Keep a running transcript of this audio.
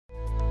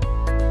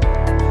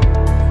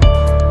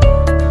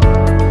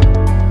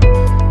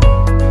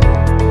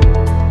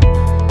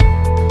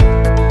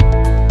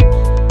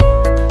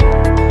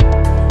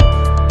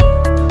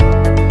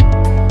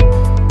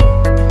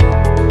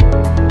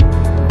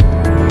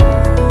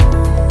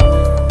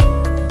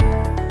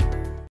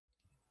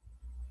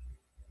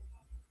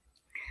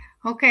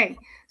Okay,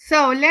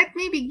 so let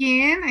me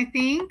begin. I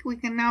think we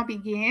can now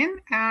begin.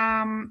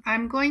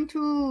 I'm going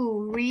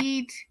to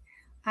read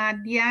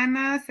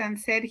Diana's and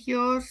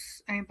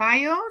Sergio's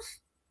bios.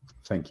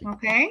 Thank you.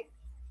 Okay,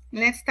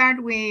 let's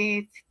start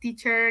with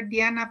teacher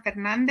Diana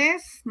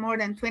Fernández, more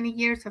than 20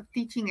 years of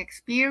teaching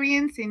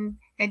experience in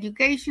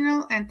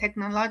educational and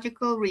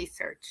technological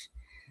research.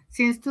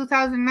 Since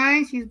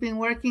 2009, she's been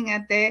working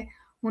at the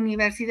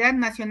Universidad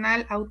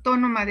Nacional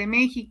Autónoma de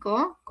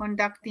México,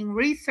 conducting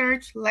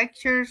research,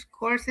 lectures,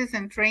 courses,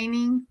 and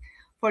training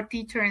for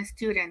teachers and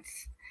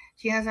students.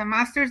 She has a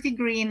master's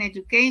degree in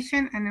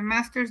education and a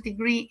master's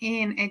degree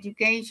in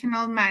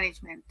educational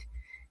management.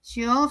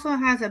 She also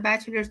has a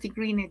bachelor's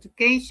degree in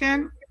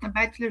education, a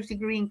bachelor's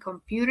degree in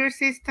computer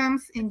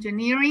systems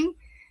engineering,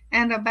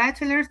 and a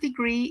bachelor's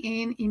degree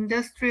in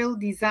industrial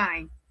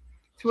design.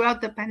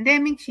 Throughout the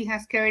pandemic, she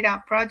has carried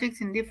out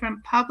projects in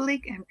different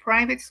public and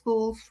private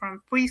schools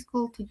from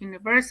preschool to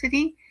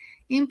university,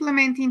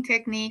 implementing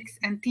techniques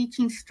and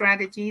teaching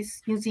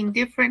strategies using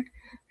different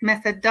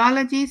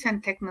methodologies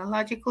and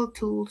technological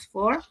tools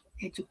for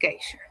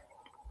education.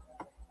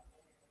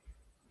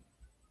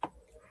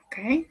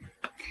 Okay,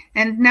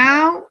 and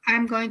now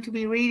I'm going to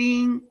be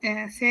reading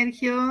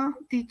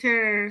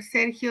teacher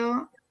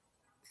Sergio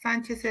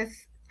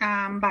Sanchez's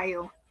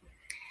bio.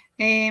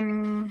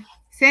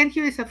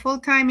 Sergio is a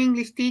full-time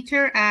English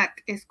teacher at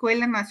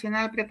Escuela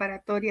Nacional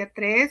Preparatoria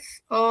 3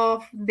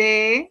 of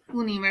the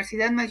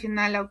Universidad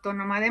Nacional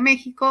Autónoma de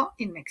México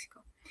in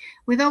Mexico.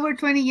 With over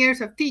 20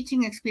 years of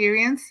teaching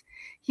experience,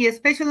 he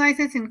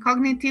specializes in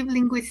cognitive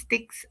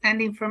linguistics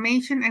and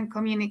information and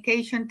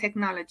communication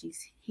technologies.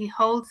 He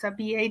holds a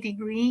BA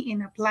degree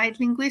in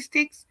applied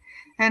linguistics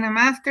and a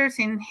master's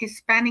in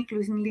Hispanic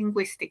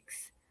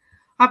linguistics.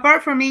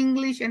 Apart from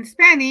English and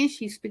Spanish,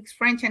 he speaks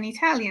French and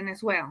Italian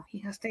as well. He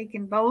has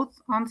taken both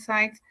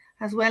on-site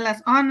as well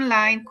as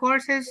online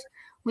courses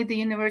with the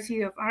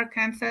University of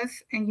Arkansas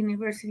and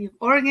University of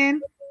Oregon,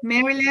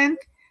 Maryland,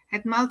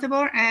 at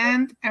Multiple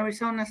and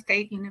Arizona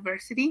State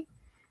University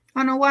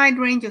on a wide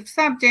range of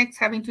subjects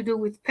having to do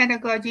with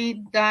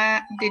pedagogy,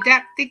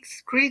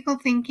 didactics, critical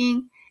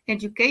thinking,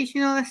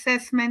 educational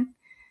assessment,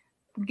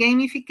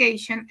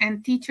 gamification,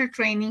 and teacher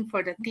training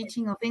for the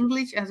teaching of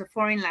English as a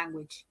foreign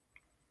language.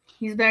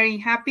 He's very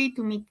happy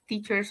to meet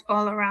teachers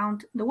all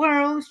around the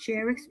world,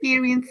 share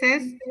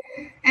experiences,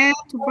 and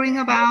to bring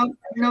about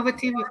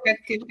innovative,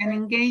 effective, and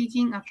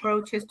engaging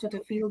approaches to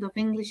the field of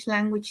English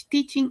language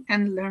teaching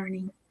and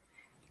learning.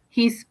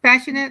 He's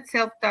passionate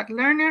self-taught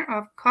learner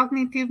of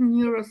cognitive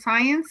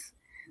neuroscience,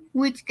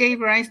 which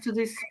gave rise to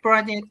this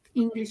project,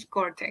 English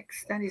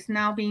Cortex, that is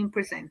now being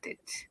presented.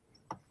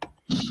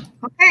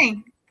 Okay,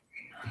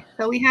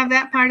 so we have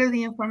that part of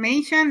the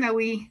information that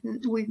we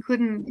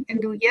couldn't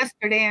do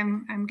yesterday.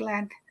 I'm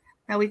glad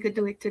that we could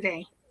do it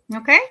today.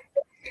 Okay,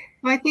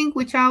 so I think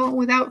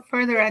without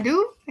further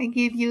ado, I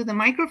give you the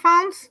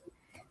microphones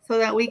so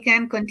that we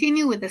can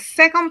continue with the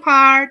second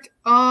part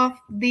of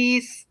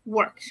this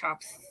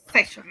workshop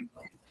session.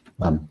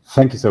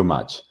 Thank you so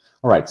much.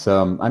 All right,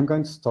 so I'm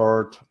going to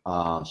start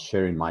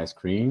sharing my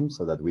screen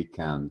so that we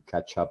can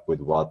catch up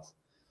with what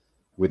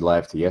we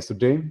left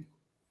yesterday.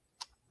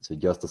 So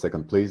just a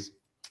second, please.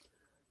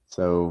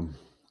 So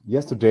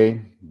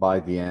yesterday, by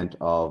the end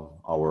of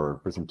our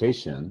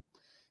presentation,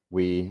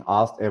 we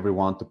asked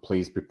everyone to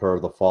please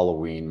prepare the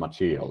following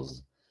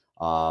materials.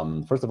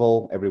 First of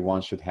all,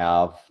 everyone should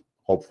have,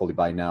 hopefully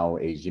by now,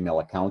 a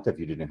Gmail account if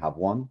you didn't have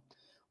one.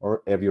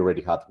 Or if you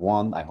already had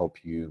one, I hope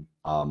you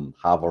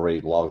have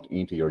already logged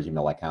into your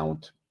Gmail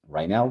account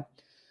right now.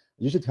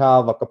 You should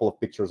have a couple of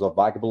pictures of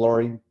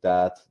vocabulary.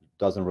 That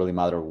doesn't really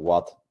matter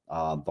what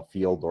the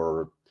field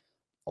or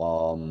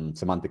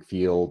semantic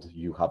field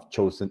you have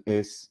chosen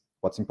is.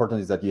 What's important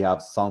is that you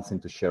have something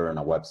to share on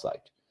a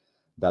website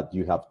that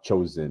you have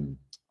chosen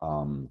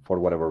for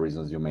whatever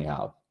reasons you may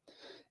have.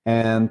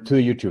 And 2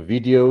 YouTube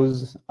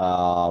videos,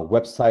 a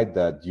website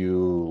that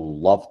you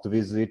love to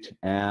visit,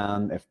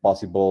 and if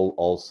possible,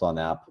 also an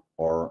app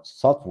or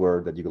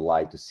software that you would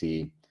like to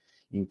see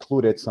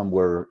included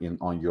somewhere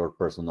on your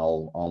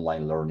personal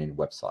online learning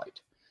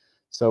website.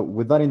 So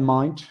with that in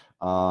mind,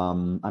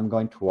 I'm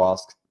going to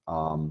ask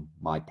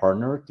my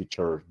partner,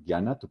 teacher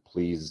Diana, to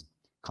please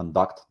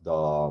conduct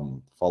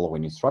the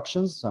following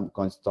instructions. I'm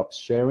going to stop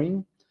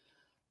sharing,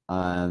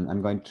 and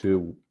I'm going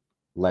to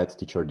let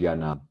teacher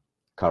Diana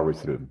carry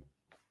through.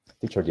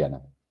 Teacher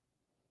Diana.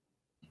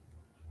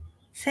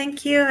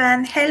 Thank you,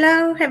 and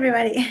hello,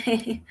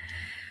 everybody.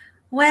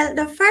 Well,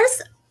 the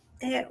first,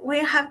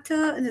 we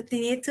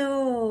need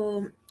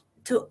to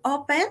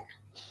open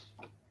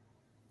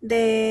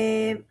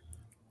the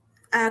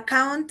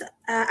account,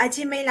 a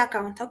Gmail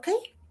account, okay?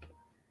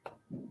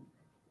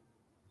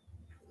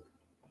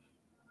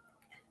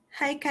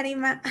 Hi,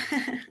 Karima.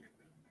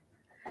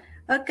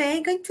 Okay,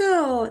 I'm going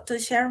to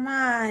share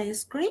my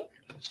screen.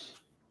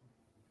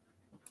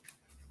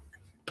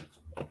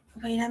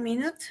 Wait a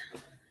minute.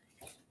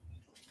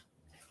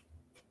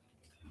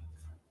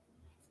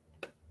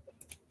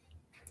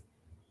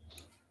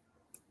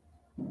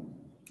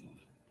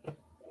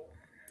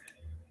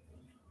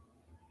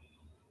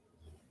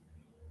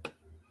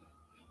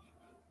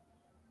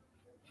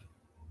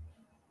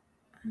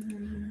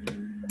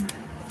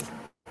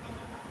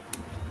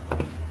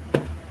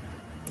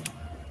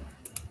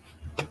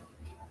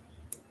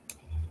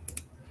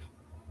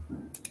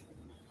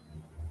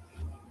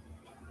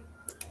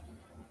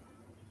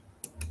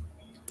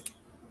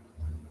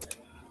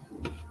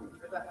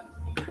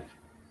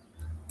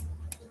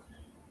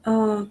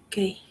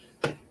 Okay.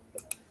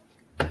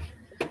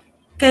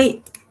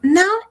 Okay,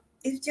 now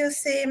if you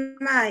see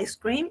my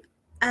screen,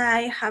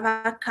 I have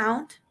an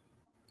account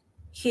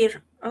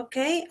here,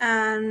 okay?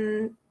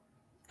 And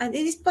it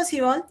is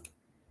possible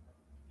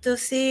to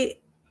see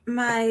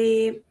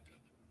my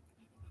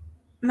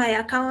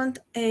account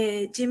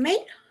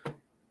Gmail.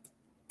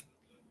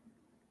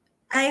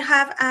 I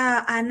have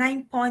a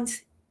 9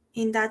 points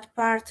in that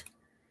part.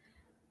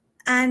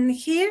 And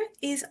here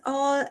is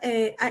all,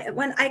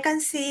 when I can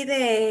see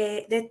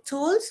the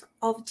tools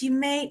of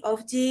Gmail,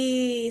 of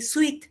G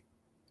Suite,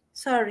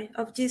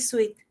 of G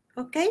Suite,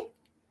 okay?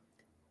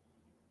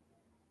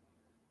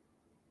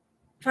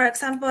 For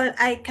example,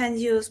 I can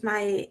use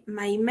my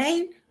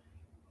email.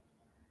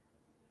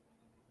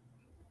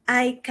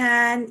 I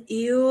can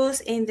use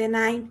in the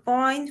 9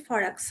 point,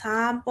 for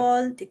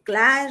example, the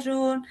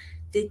Classroom,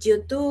 the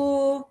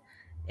YouTube,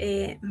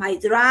 my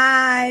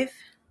Drive,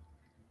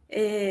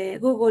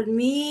 Google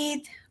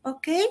Meet,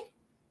 okay?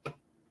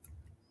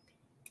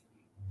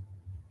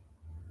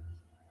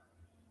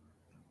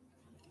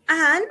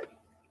 And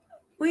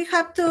we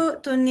have to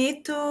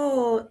need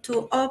to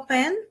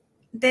open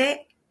the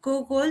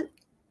Google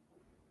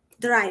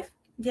Drive,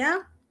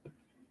 yeah,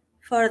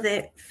 for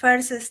the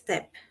first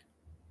step.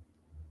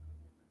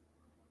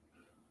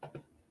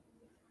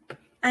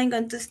 I'm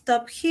going to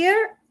stop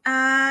here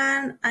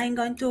and I'm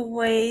going to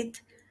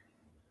wait.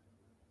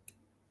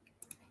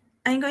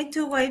 I'm going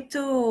to wait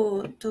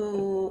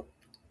to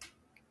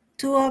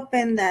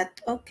open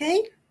that,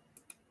 okay?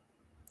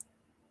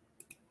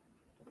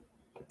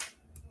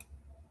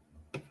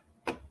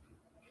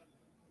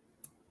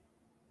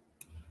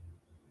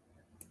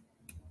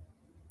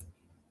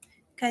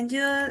 Can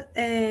you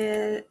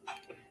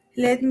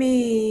let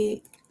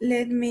me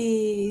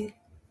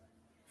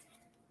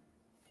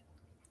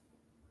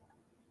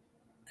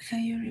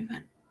can you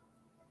revamp?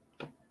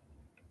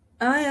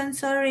 Oh, I'm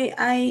sorry,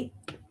 I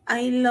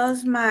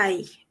lost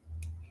my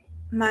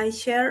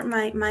share,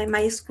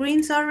 my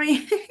screen,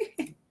 sorry.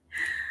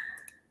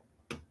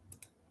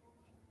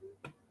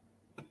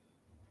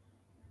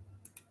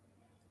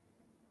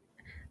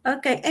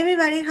 Okay,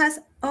 everybody has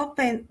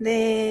opened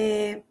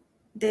the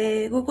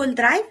Google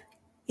Drive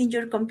in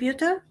your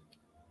computer?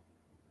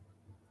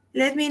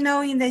 Let me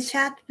know in the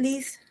chat,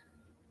 please.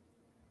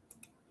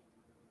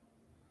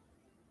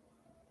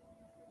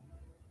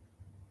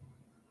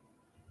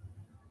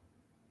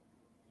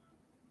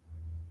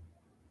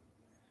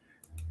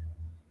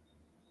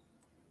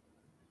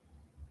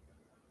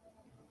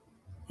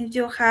 If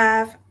you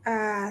have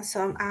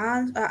some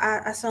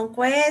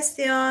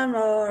question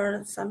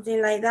or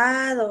something like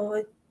that,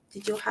 or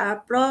did you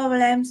have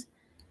problems,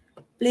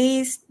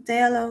 please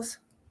tell us.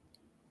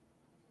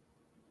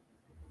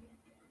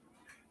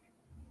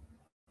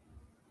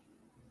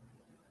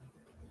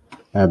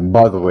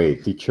 By the way,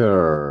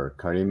 teacher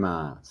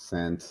Karima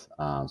sent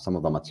some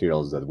of the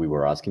materials that we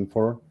were asking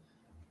for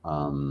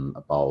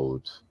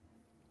about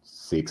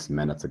 6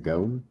 minutes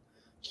ago.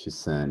 She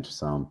sent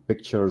some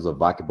pictures of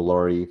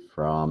vocabulary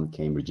from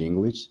Cambridge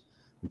English,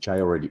 which I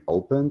already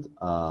opened.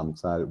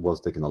 So I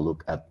was taking a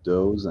look at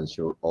those, and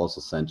she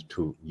also sent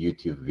 2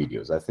 YouTube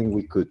videos. I think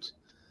we could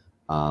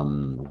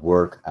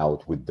work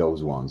out with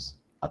those ones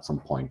at some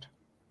point.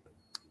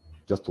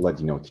 Just to let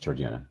you know, teacher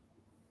Diana.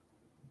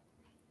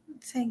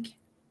 Thank you.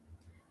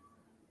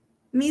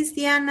 Miss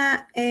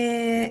Diana,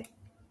 if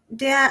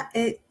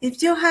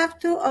you have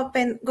to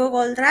open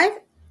Google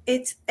Drive,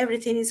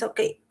 everything is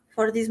okay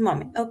for this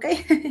moment,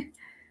 okay?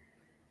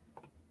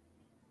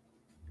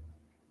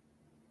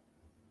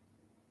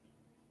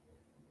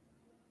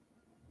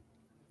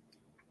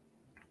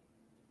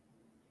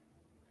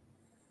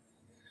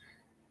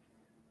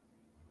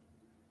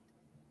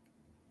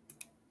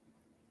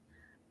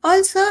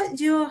 Also,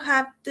 you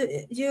have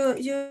to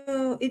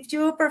if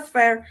you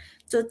prefer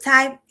to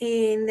type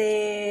in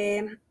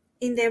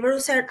the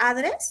browser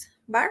address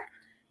bar,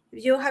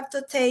 you have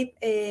to type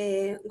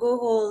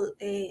Google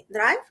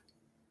Drive.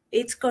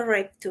 It's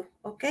correct too,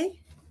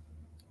 okay?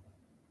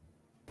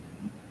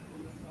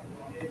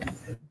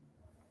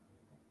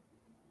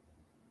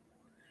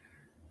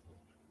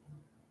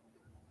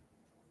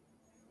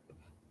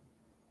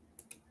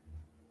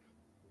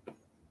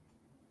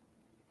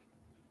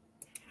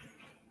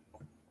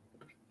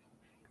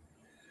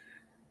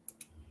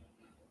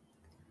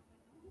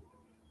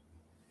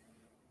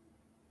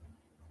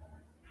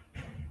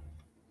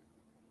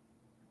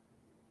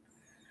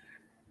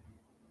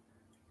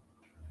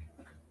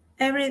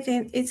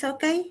 Everything is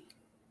okay?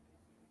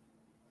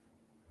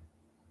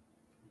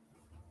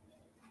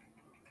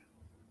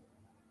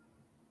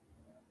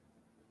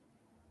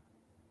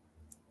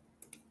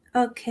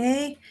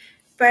 Okay,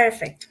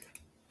 perfect.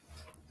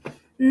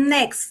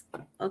 Next,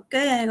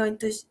 okay, I'm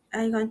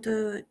going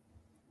to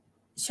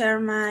share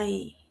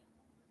my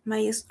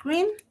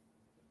screen.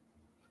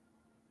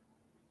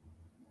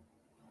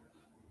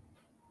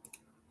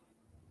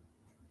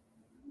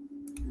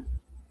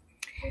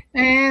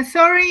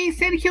 Sorry,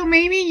 Sergio,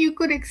 maybe you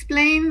could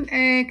explain.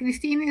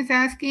 Christine is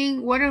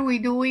asking, what are we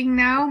doing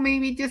now?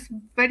 Maybe just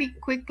very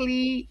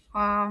quickly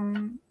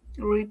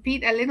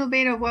repeat a little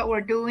bit of what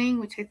we're doing,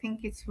 which I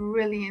think is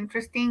really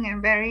interesting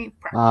and very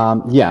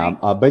practical. Yeah,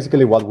 right?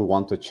 Basically what we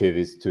want to achieve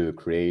is to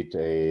create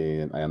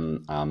a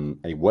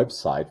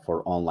website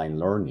for online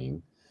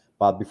learning.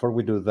 But before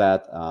we do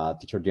that,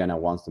 Teacher Diana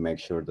wants to make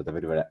sure that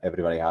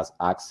everybody has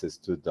access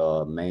to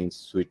the main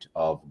suite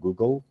of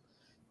Google,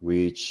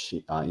 which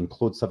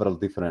includes several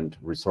different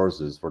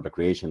resources for the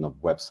creation of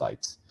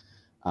websites.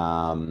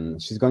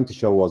 She's going to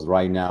show us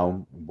right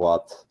now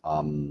what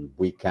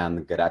we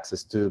can get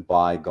access to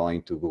by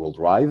going to Google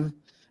Drive.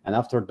 And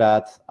after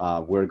that,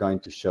 we're going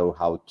to show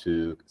how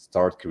to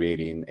start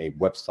creating a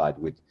website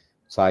with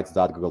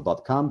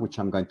sites.google.com, which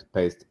I'm going to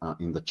paste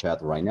in the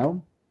chat right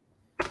now.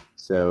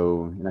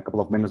 So in a couple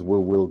of minutes, we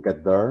will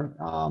get there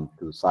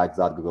to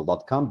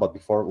sites.google.com. But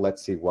before,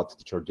 let's see what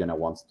Teacher Diana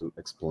wants to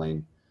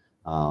explain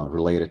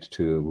related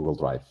to Google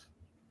Drive.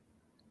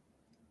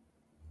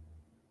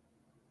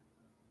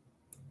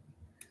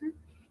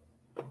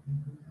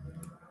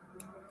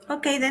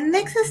 Okay, the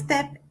next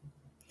step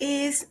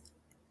is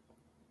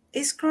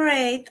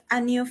create a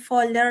new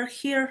folder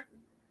here.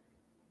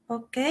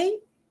 Okay.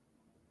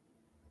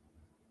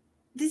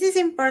 This is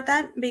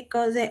important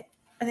because the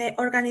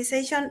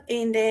organization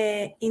in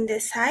the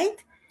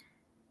site,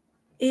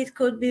 it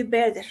could be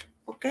better.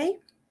 Okay.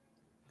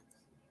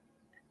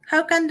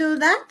 How can do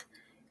that?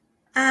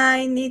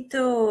 I need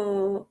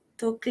to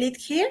click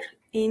here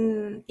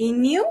in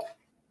new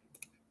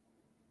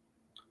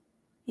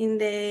in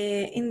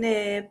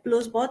the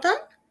plus button,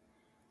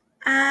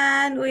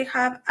 and we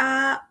have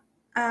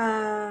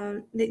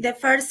the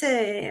first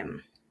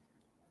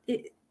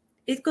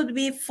it could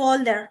be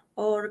folder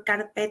or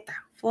carpeta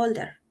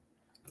folder,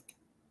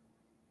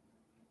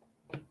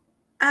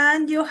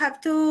 and you have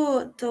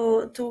to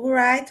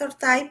write or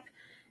type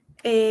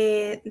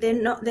the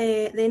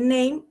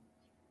name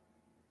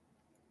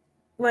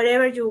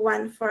wherever you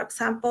want. For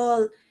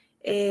example,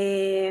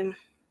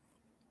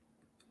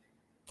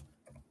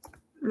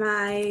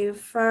 my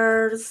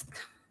first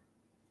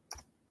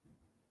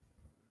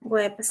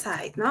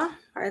website, no?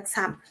 For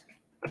example.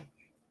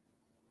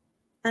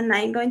 And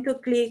I'm going to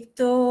click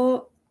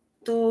to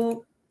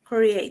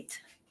create.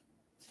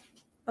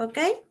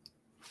 Okay?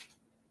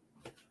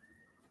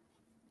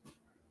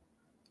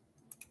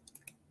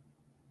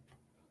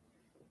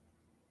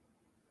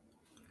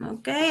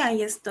 Okay,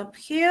 I stop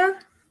here.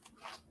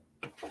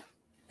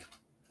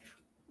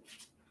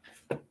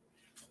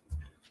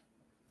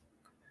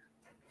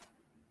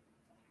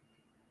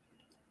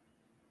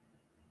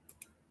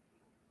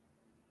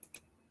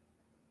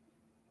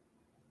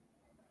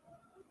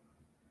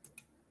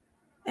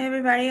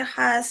 Everybody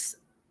has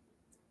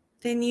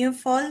the new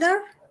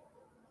folder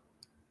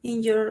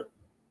in your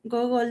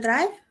Google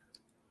Drive.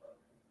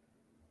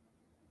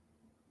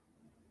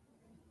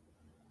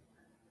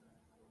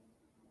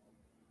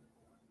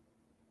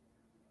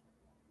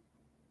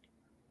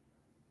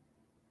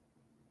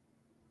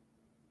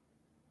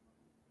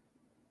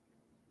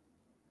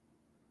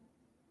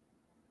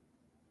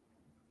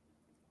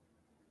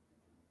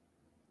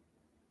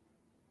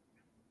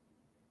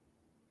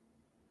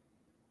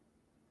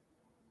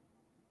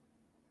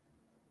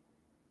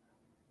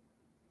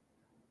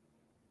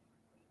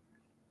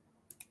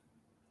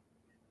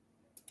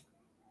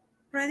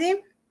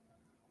 Ready?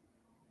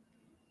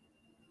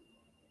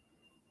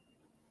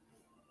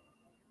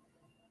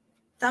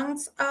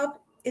 Thumbs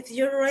up if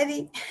you're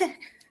ready.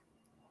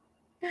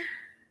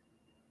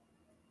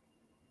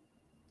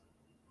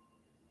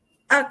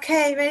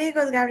 Okay, very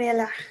good,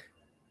 Gabriela.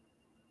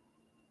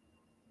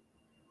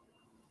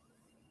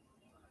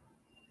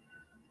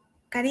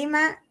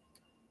 Karima.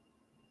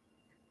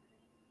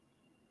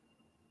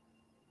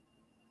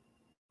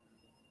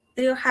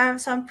 Do you have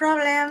some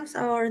problems,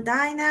 or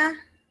Dinah?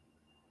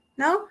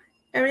 No?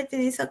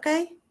 Everything is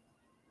okay?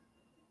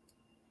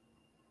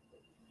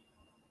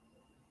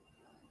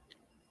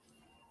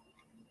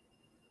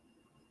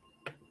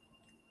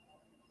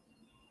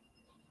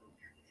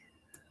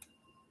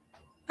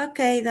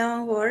 Okay,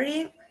 don't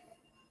worry.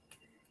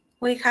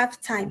 We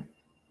have time.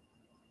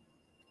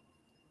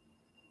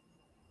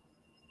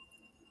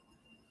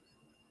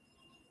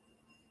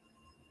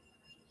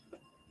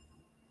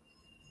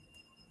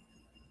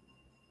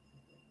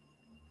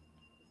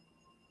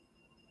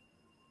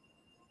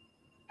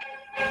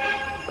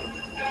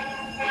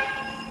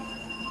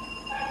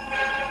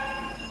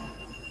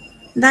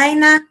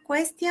 Dinah,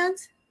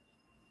 questions?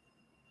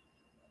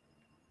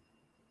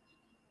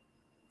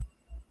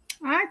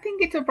 I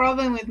think it's a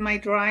problem with my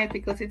drive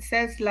because it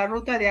says la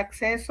ruta de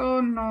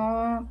acceso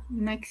no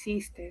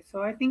existe.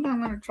 So I think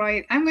I'm going to try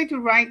it. I'm going to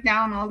write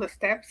down all the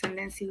steps and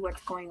then see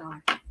what's going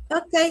on.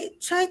 Okay,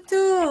 try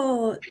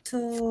to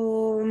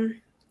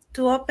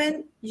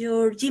open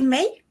your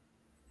Gmail.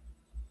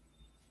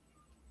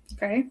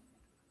 Okay.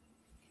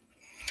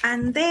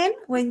 And then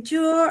when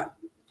you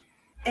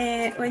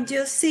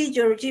see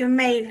your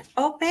Gmail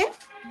open,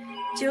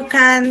 you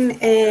can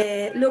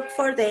look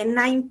for the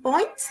 9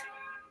 points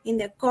in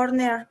the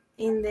corner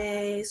in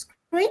the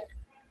screen,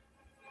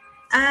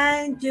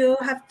 and you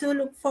have to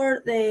look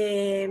for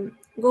the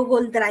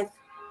Google Drive.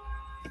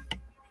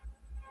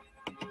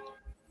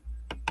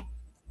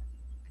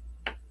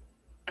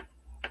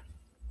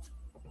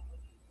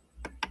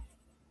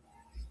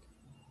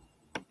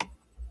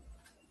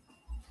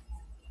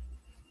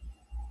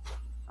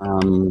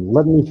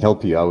 Let me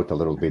help you out a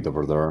little bit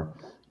over there.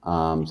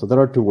 So there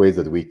are two ways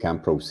that we can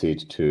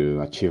proceed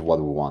to achieve what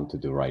we want to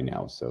do right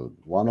now. So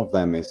one of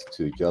them is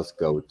to just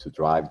go to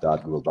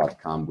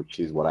drive.google.com, which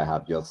is what I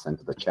have just sent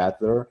to the chat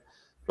there,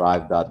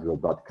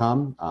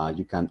 drive.google.com.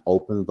 You can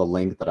open the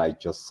link that I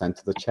just sent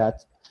to the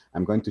chat.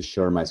 I'm going to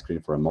share my screen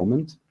for a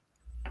moment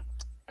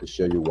to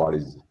show you what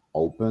is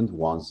opened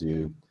once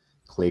you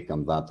click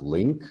on that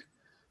link.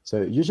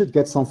 So you should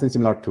get something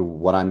similar to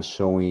what I'm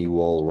showing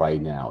you all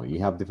right now. You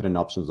have different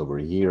options over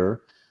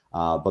here,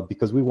 but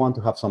because we want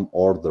to have some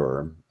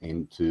order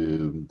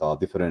into the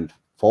different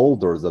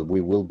folders that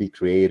we will be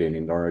creating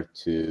in order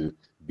to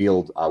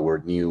build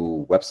our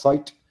new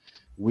website,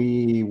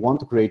 we want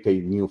to create a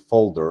new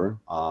folder,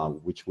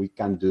 which we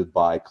can do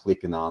by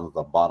clicking on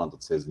the button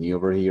that says new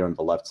over here on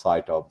the left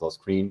side of the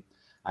screen.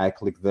 I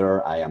click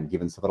there, I am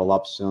given several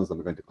options.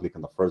 I'm going to click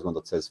on the first one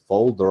that says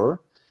folder,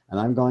 and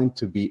I'm going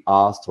to be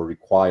asked or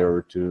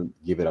required to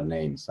give it a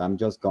name. So I'm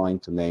just going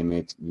to name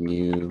it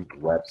new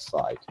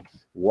website.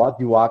 What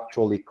you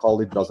actually call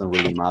it doesn't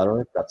really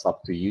matter. That's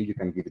up to you. You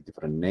can give it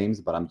different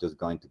names, but I'm just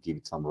going to give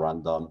it some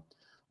random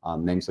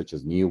names such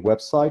as new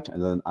website,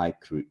 and then I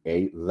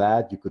create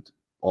that. You could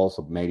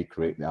also maybe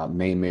create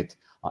name it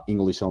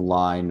English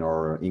Online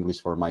or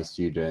English for my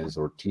students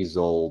or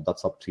TESOL.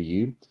 That's up to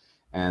you.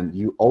 And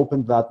you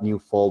open that new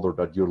folder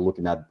that you're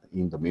looking at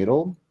in the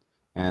middle.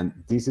 And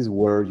this is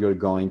where you're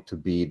going to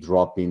be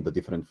dropping the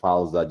different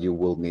files that you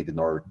will need in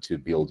order to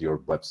build your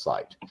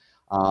website.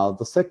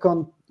 The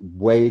second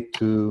way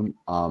to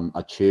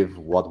achieve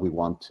what we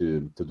want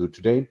to do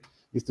today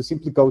is to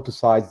simply go to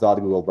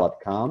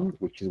sites.google.com,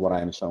 which is what I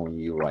am showing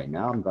you right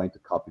now. I'm going to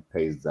copy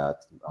paste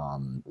that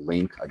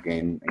link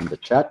again in the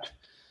chat.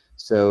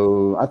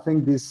 So I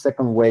think this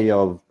second way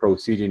of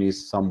proceeding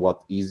is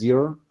somewhat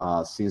easier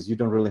since you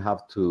don't really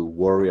have to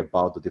worry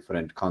about the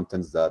different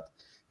contents that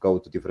go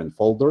to different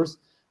folders.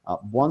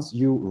 Once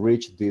you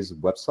reach this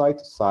website,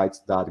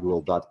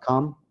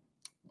 sites.google.com,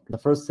 the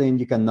first thing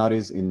you can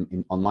notice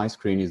on my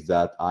screen is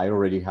that I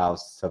already have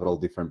several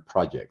different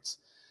projects.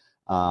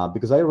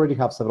 Because I already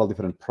have several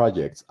different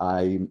projects,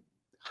 I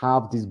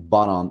have this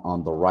button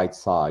on the right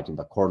side in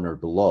the corner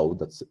below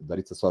that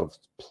it's a sort of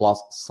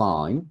plus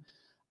sign.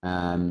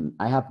 And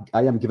I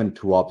am given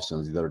two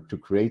options, either to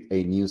create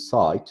a new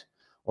site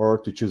or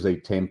to choose a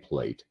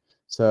template.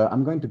 So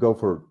I'm going to go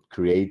for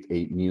create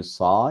a new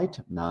site,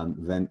 and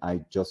then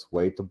I just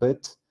wait a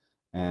bit,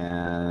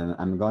 and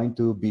I'm going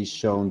to be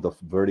shown the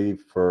very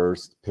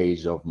first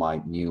page of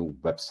my new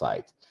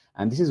website.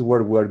 And this is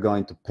where we're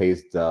going to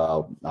paste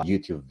the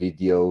YouTube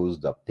videos,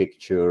 the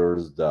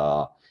pictures,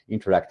 the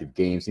interactive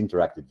games,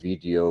 interactive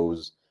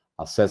videos,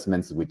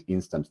 assessments with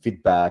instant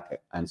feedback,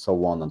 and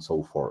so on and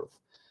so forth.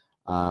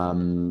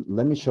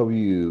 Let me show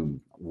you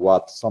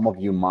what some of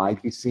you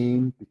might be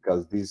seeing,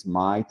 because this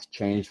might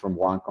change from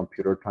one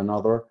computer to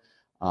another.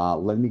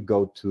 Let me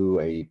go to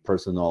a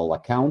personal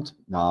account.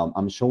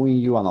 I'm showing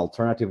you an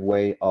alternative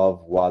way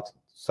of what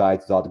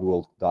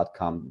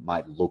sites.google.com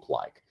might look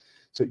like.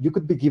 So you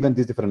could be given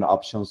these different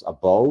options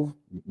above.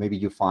 Maybe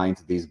you find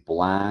this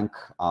blank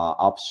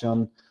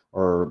option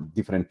or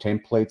different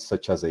templates,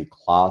 such as a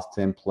class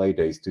template,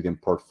 a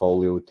student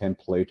portfolio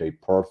template, a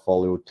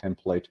portfolio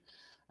template,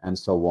 and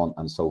so on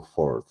and so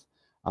forth.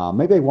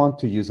 Maybe I want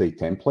to use a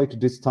template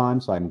this time,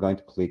 so I'm going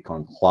to click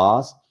on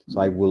class. So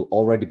I will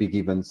already be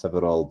given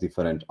several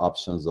different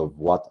options of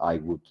what I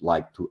would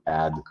like to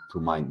add to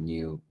my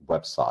new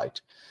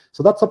website.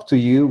 So that's up to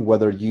you,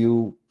 whether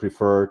you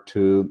prefer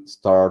to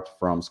start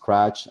from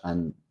scratch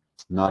and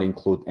not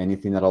include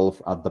anything at all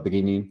at the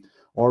beginning,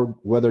 or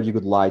whether you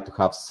would like to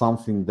have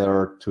something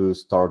there to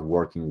start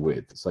working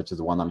with, such as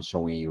the one I'm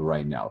showing you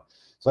right now.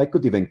 So I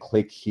could even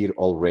click here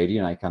already,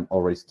 and I can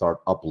already start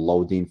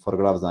uploading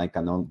photographs, and I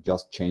can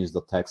just change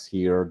the text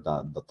here,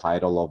 the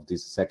title of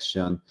this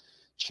section,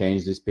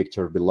 change this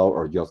picture below,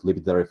 or just leave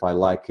it there if I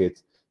like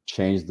it,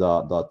 change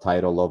the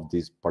title of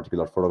this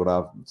particular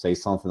photograph, say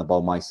something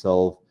about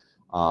myself,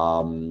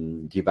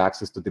 give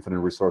access to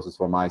different resources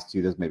for my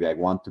students. Maybe I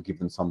want to give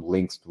them some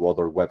links to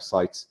other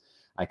websites.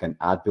 I can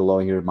add below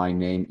here my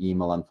name,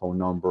 email, and phone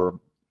number.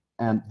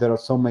 And there are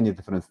so many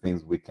different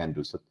things we can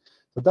do. So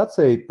that's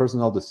a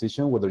personal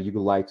decision, whether you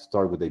would like to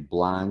start with a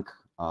blank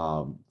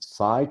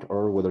site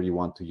or whether you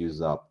want to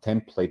use a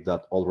template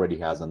that already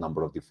has a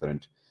number of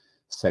different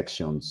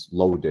sections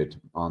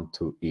loaded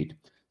onto it.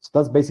 So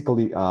that's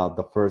basically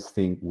the first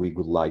thing we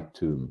would like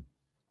to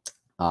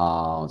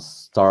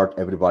start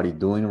everybody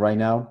doing right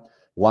now.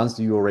 Once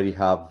you already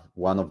have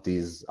one of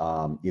these,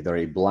 either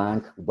a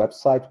blank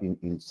website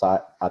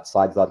at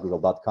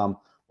sites.google.com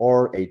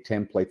or a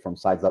template from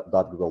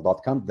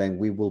sites.google.com, then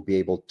we will be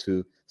able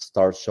to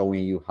start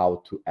showing you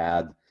how to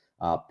add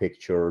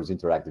pictures,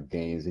 interactive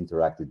games,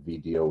 interactive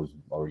videos,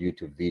 or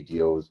YouTube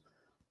videos,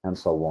 and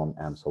so on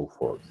and so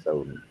forth.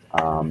 So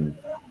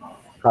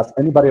has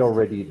anybody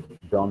already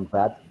done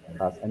that?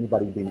 Has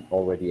anybody been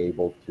already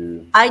able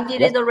to? I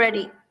did it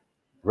already.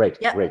 Great,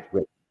 Yeah. great.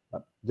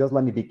 Just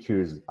let me be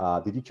curious.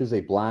 Did you choose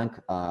a blank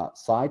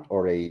site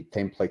or a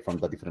template from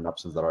the different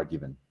options that are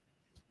given?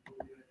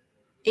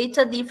 It's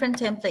a different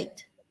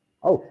template.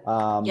 Oh,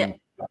 yeah.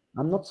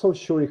 I'm not so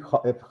sure if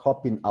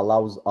Hopin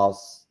allows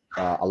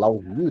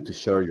you to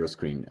share your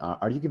screen.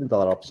 Are you given that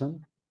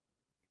option?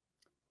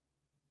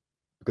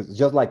 Because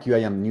just like you, I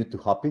am new to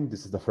Hopin.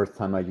 This is the first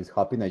time I use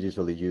Hopin. I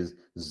usually use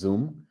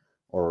Zoom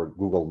or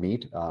Google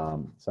Meet.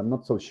 So I'm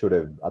not so sure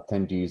if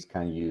attendees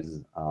can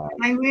use.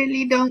 I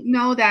really don't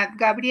know that,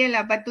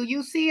 Gabriela, but do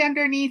you see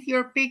underneath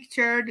your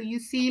picture, do you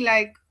see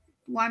like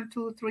 1,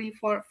 2, 3,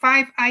 4,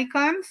 5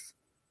 icons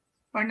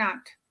or not?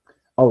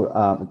 Oh,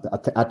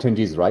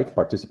 attendees, right?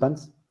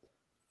 Participants?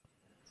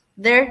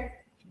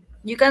 There,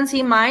 you can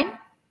see mine.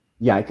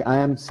 Yeah, I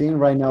am seeing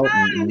right now.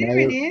 There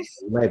it is.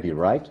 Levy,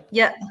 right?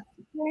 Yeah.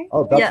 Okay.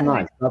 Oh, that's yeah.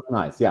 nice. That's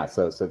nice. Yeah.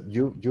 So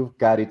you've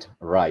got it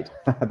right.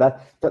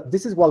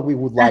 This is what we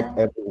would like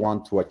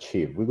everyone to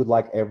achieve. We would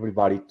like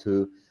everybody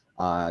to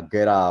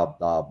get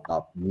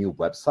a new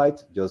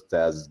website, just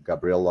as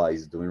Gabriela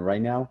is doing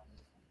right now,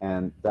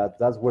 and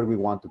that's where we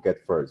want to get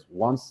first.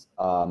 Once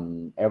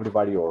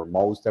everybody or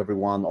most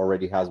everyone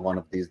already has one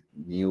of these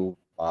new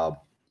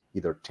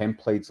either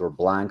templates or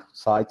blank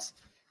sites,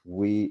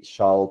 we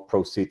shall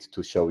proceed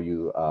to show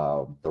you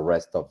the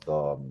rest of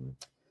the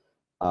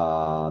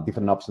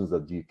different options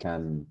that you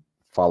can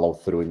follow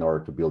through in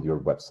order to build your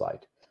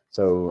website.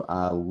 So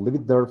I'll leave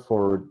it there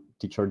for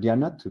teacher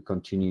Diana to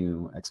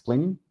continue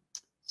explaining.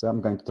 So I'm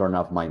going to turn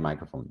off my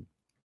microphone.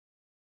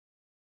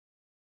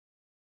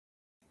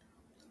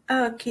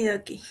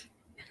 Okay.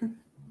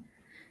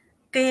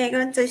 Okay, I'm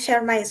going to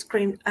share my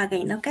screen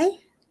again, okay?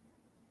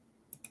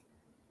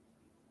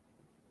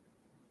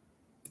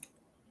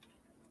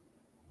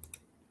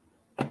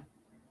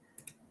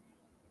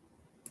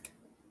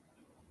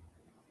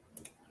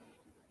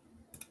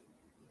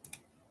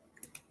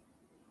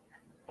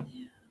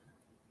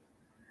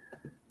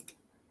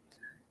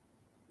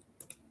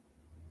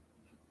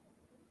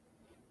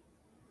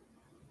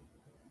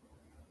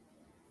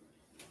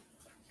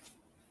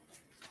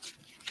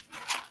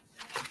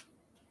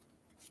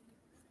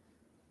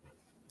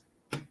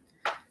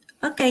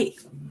 Okay,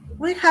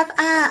 we have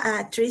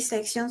 3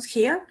 sections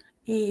here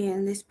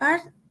in this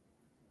part.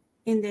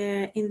 In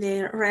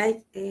the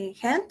right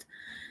hand,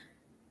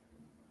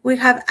 we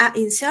have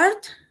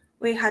insert,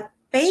 we have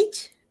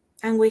page,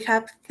 and we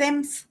have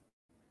themes.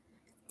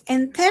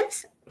 And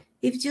themes,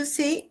 if you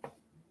see,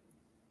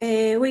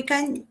 we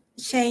can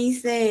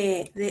change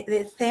the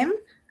theme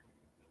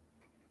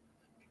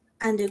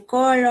and the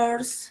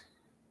colors,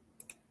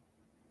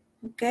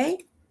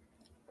 okay,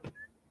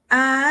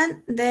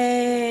 and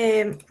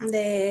the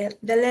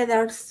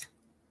letters,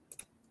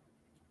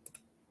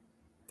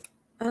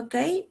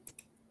 okay.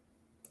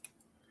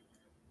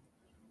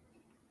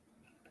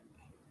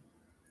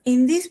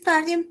 In this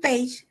parting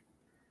page,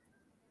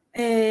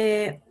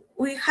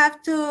 we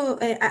have to.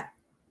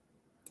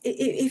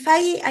 If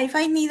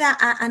I need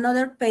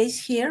another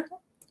page here,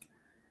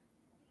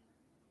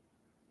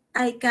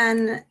 I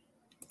can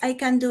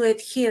do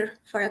it here.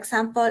 For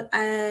example,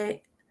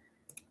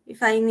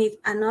 if I need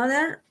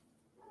another,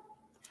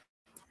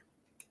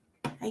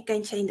 I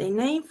can change the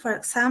name, for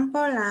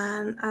example,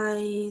 and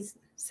I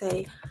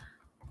say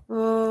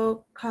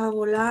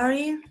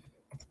vocabulary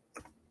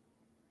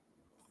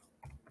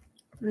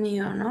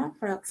new, no,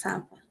 for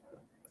example.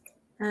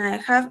 And I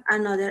have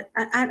another,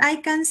 and I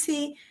can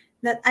see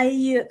that I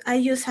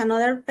use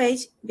another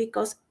page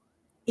because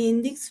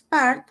in this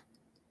part,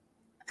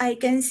 I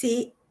can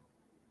see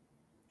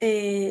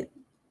 2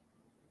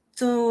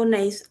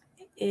 names,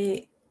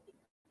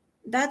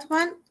 that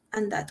one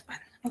and that one,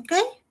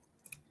 okay?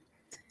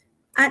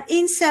 And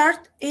in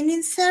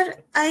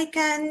insert, I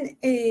can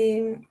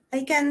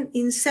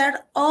insert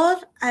all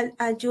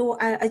as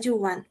you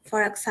want.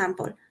 For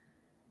example,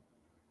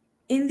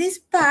 in this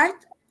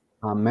part,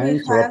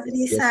 we have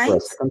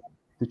designs.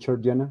 Teacher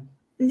Diana?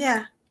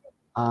 Yeah.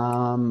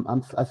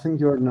 I think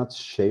you're not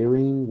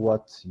sharing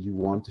what you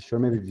want to share.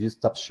 Maybe if you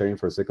stop sharing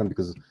for a second,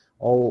 because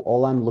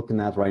all I'm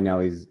looking at right now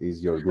is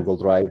your Google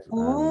Drive.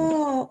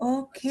 Oh,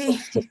 okay.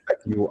 So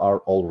you are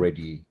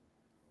already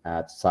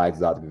at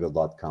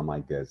sites.google.com, I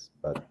guess,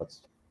 but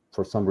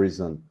for some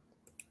reason,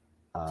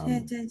 yeah,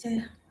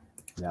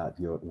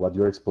 what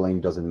you're explaining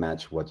doesn't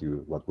match what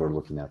we're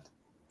looking at.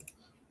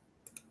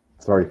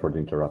 Sorry for the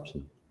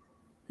interruption.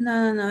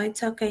 No,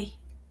 it's okay.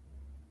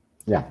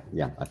 Yeah.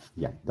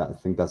 I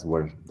think that's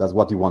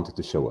what you wanted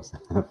to show us.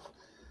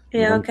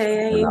 Yeah,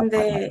 okay. In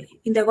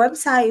the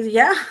website,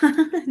 yeah,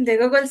 in the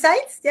Google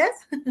sites,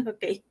 yes.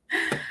 Okay.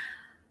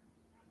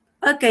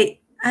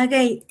 Okay.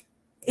 Again,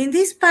 in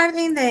this part,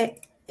 in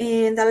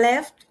the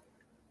left,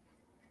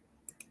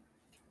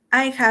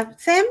 I have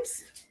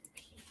themes,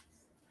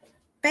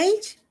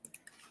 page,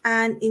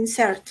 and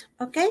insert.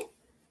 Okay.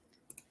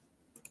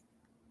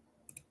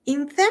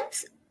 In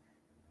themes,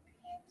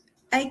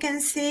 I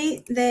can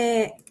see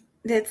the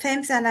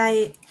themes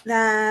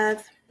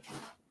that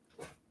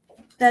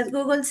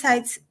Google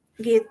Sites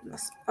gives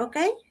us.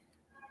 Okay.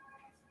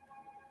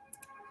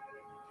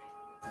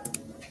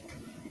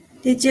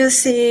 Did you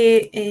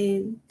see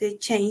the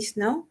change?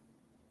 No.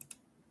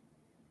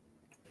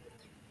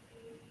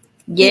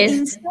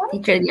 Yes,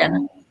 teacher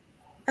Diana.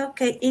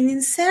 Okay. In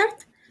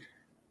insert,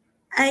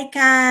 I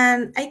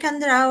can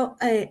draw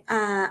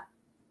a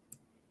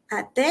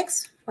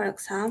text, for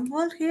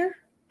example, here,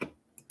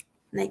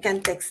 and I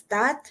can text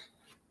that.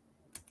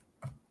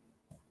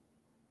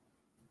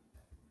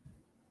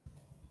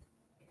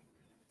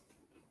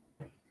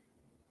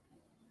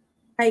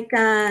 I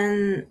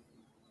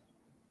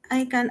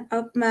can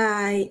up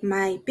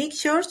my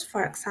pictures,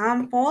 for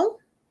example.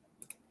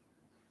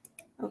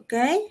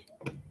 Okay.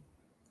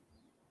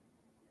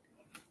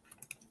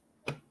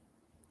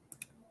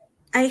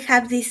 I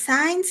have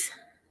designs.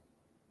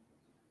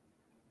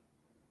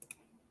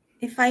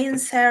 If I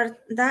insert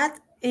that,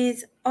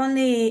 it's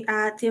only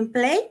a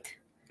template.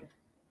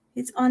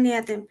 It's only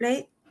a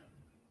template.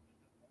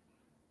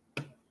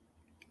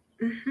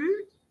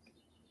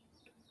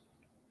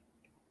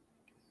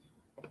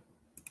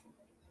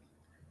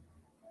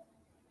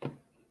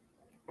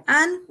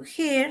 And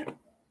here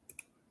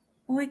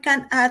we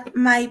can add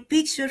my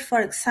picture, for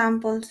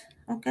example.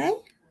 Okay,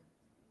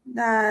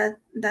 that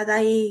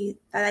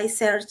I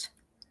search.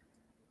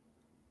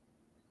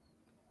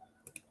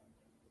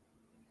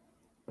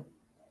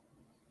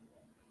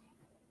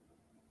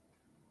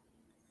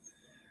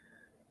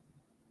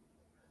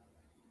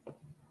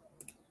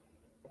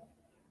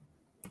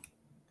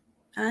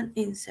 And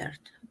insert.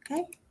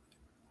 Okay.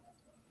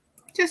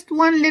 Just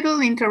one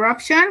little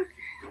interruption.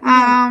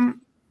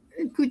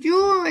 Could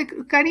you,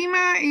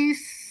 Karima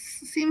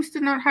seems to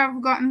not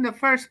have gotten the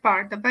first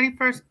part, the very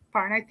first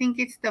part. I think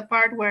it's the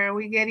part where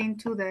we get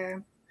into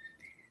the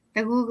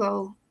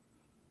Google.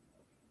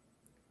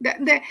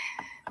 The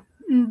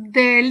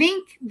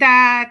link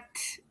that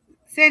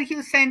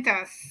Sergio sent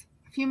us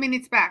a few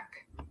minutes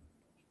back.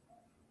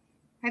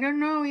 I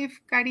don't know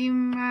if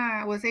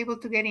Karima was able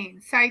to get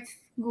in. Sites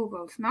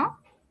Google's, no?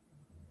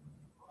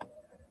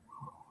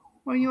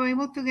 Were you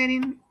able to get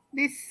in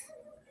this,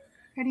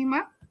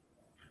 Karima?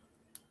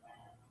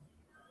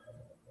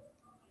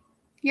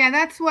 Yeah,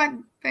 that's what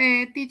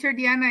teacher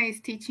Diana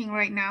is teaching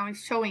right now,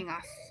 is showing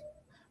us.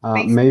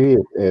 Maybe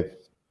if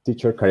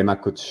teacher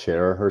Karima could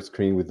share her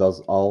screen with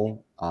us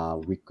all,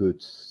 we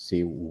could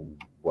see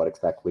what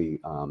exactly,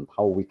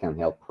 how we can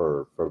help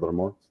her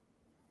furthermore.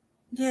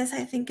 Yes,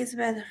 I think it's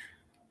better.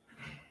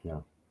 Yeah.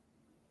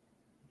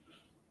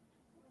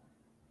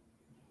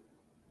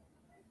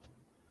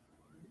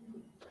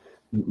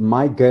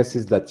 My guess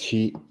is that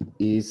she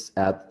is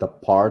at the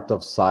part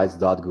of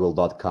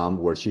sites.google.com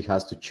where she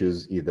has to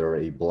choose either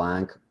a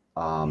blank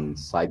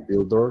site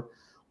builder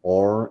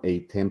or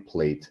a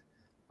template.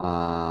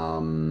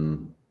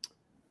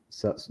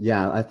 So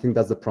yeah, I think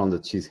that's the problem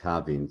that she's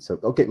having. So,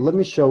 okay, let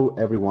me show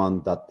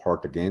everyone that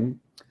part again.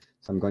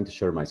 So I'm going to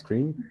share my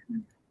screen.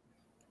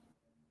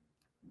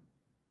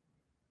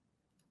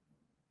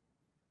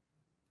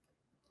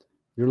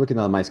 You're looking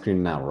at my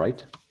screen now,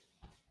 right?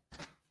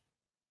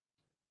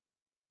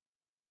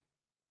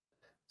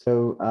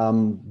 So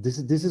this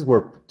is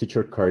where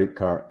teacher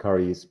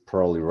Kari is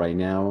probably right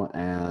now,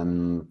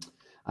 and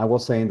I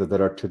was saying that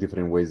there are two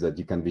different ways that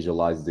you can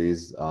visualize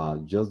this.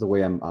 Just the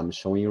way I'm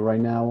showing you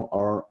right now,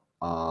 or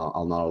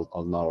an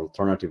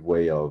alternative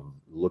way of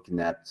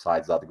looking at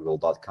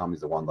sites.google.com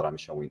is the one that I'm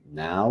showing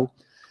now,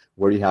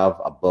 where you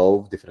have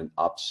above different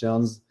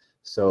options.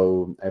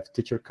 So if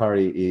teacher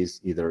Kari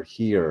is either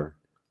here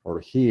or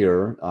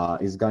here,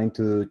 is going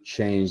to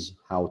change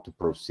how to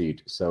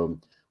proceed. So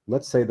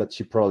let's say that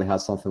she probably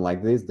has something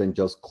like this, then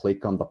just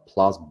click on the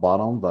plus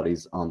button that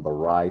is on the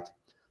right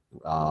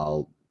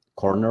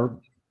corner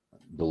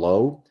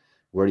below,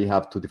 where you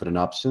have two different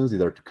options,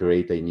 either to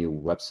create a new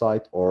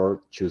website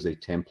or choose a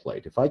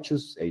template. If I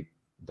choose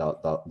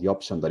the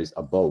option that is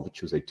above,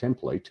 choose a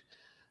template,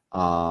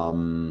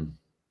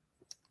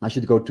 I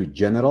should go to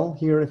general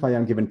here if I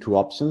am given two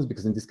options,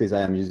 because in this case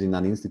I am using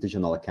an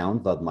institutional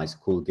account that my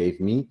school gave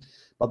me,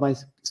 but my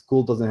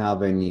school doesn't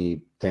have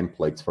any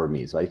templates for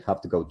me. So I have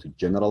to go to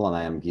general, and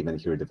I am given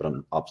here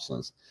different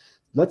options.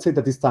 Let's say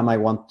that this time I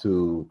want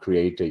to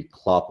create a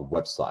club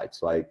website.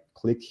 So I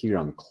click here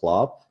on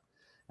club,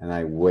 and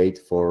I wait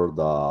for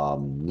the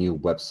new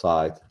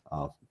website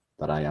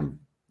that I am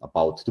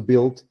about to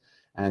build,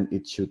 and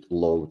it should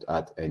load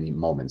at any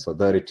moment. So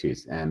there it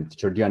is. And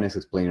teacher Diana is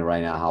explaining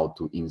right now how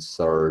to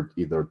insert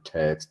either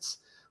texts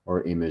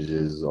or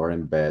images or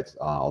embed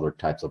other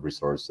types of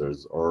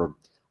resources, or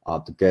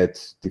to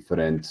get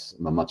different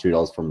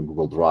materials from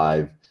Google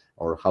Drive,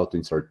 or how to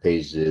insert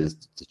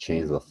pages, to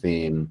change the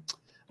theme.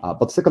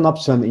 But second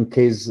option, in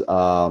case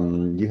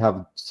you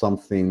have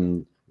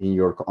something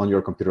on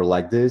your computer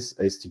like this,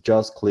 is to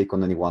just click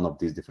on any one of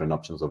these different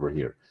options over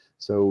here.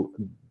 So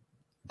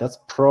that's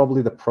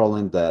probably the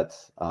problem that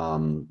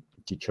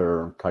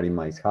teacher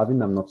Karima is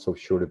having. I'm not so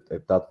sure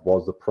if that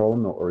was the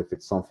problem or if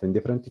it's something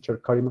different, teacher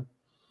Karima.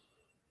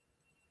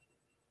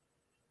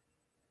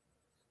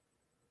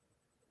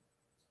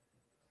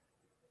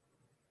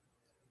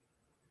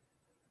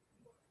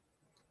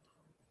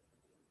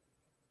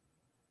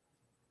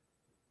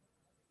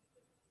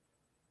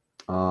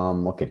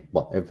 Okay,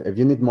 well, if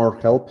you need more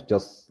help,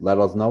 just let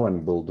us know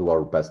and we'll do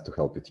our best to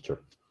help you,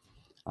 teacher.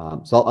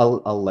 So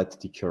I'll let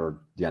teacher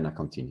Diana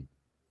continue.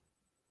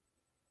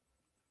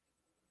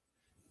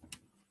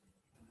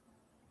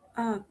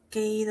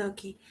 Okay,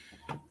 dokie.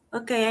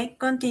 Okay, I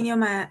continue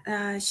my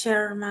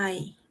share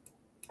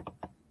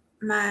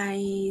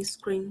my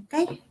screen.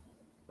 Okay.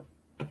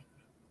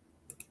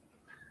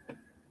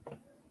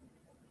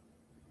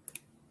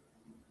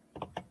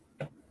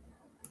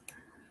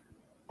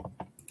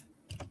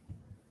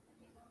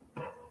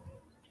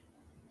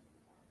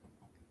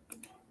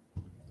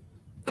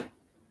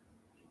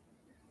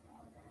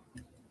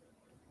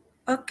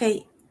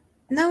 Okay,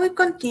 now we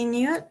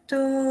continue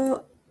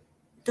to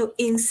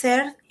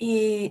insert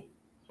the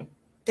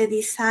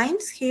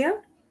designs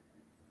here.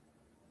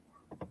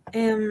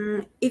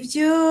 If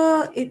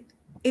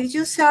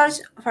you search,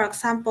 for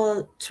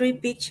example, 3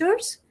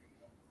 pictures,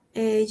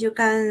 you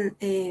can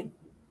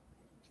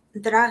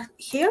drag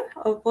here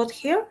or put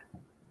here,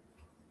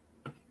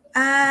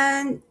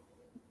 and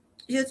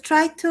you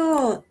try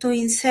to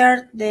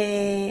insert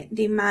the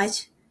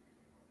image,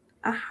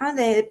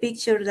 the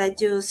picture that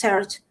you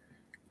search.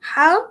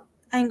 How?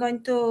 I'm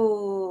going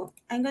to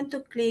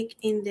click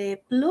in the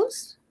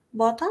plus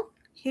button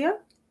here,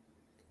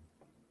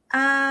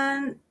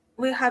 and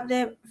we have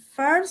the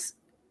first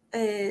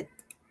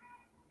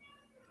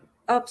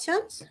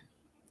options,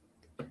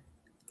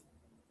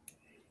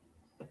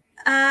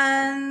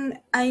 and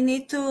I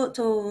need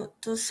to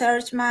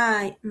search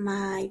my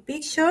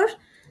picture,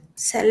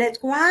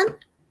 select one,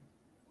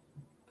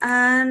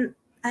 and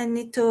I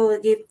need to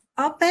give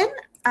open,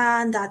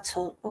 and that's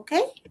all.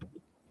 Okay,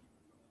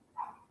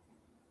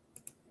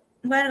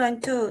 we're going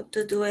to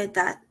do it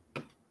that.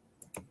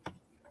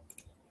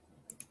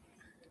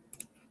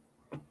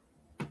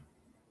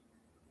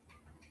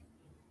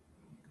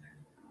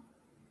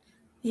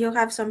 You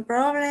have some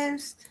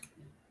problems?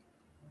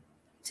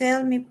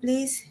 Tell me,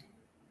 please.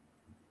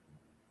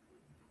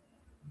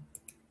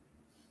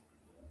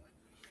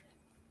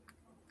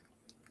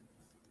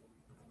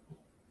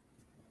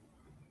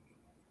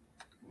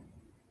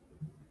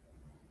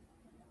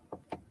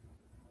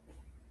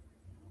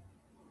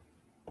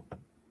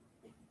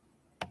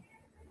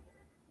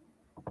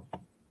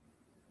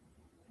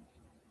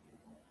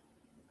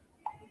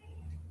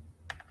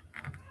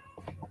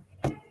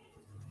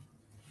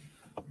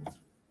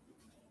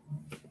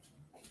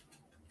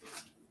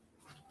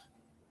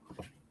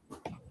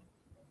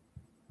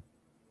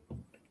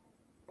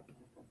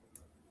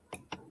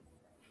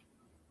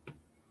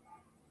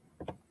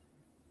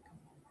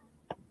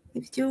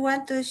 If you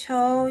want to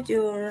show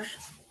your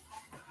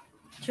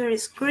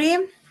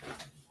screen,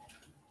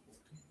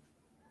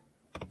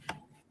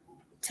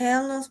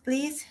 tell us,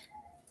 please.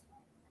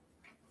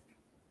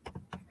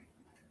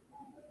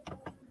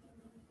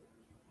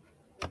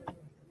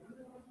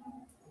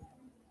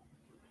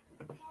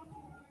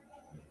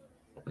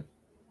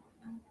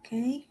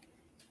 Okay.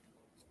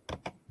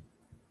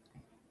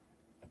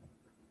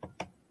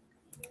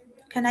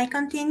 Can I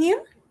continue?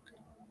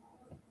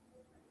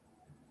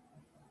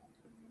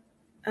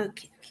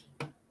 Okay.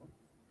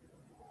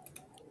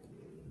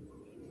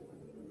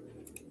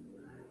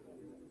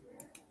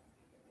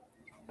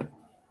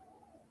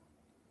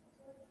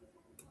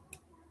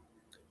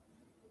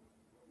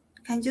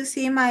 Can you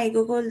see my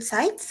Google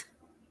Sites?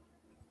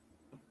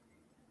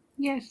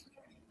 Yes.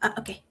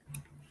 Okay.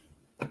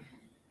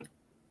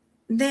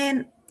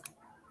 Then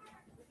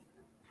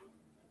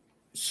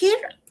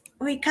here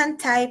we can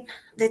type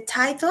the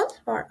title,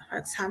 for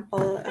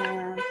example,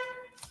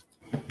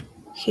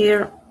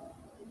 here.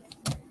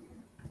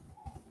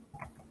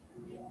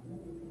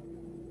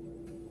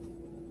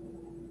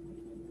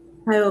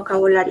 My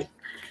vocabulary.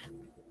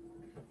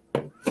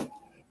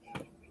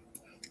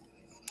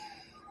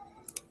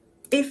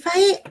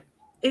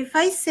 If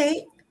I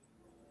say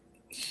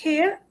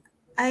here,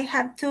 I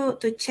have to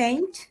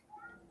change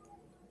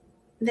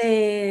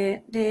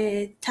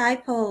the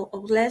type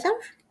of letter.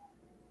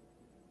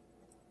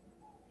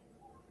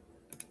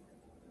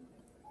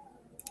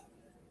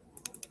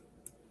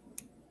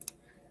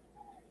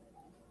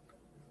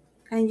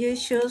 And you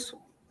choose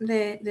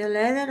the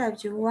letter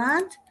that you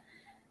want.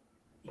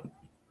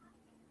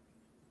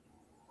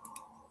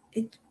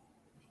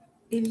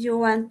 If you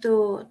want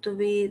to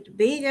be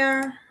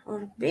bigger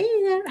or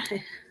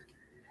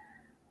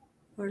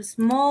or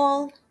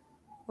small,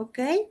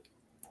 okay.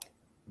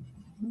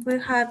 We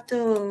have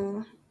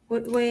to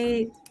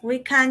we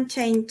can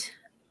change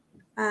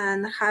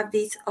and have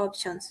these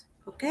options,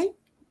 okay.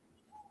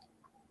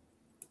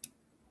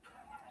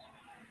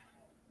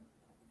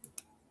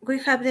 We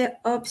have the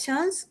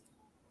options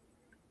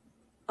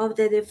of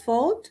the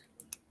default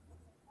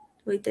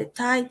with the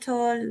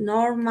title,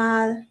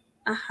 normal,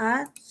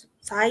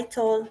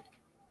 title,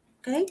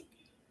 Okay.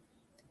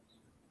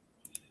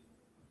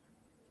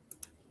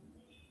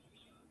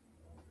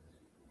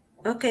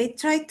 Okay,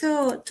 try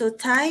to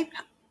type.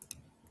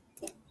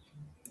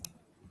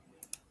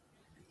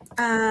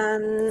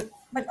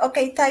 But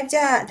okay, type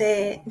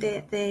type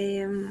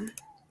the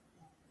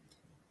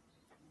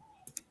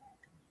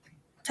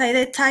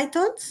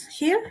titles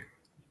here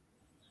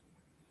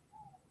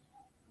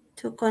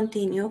to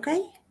continue,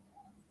 okay?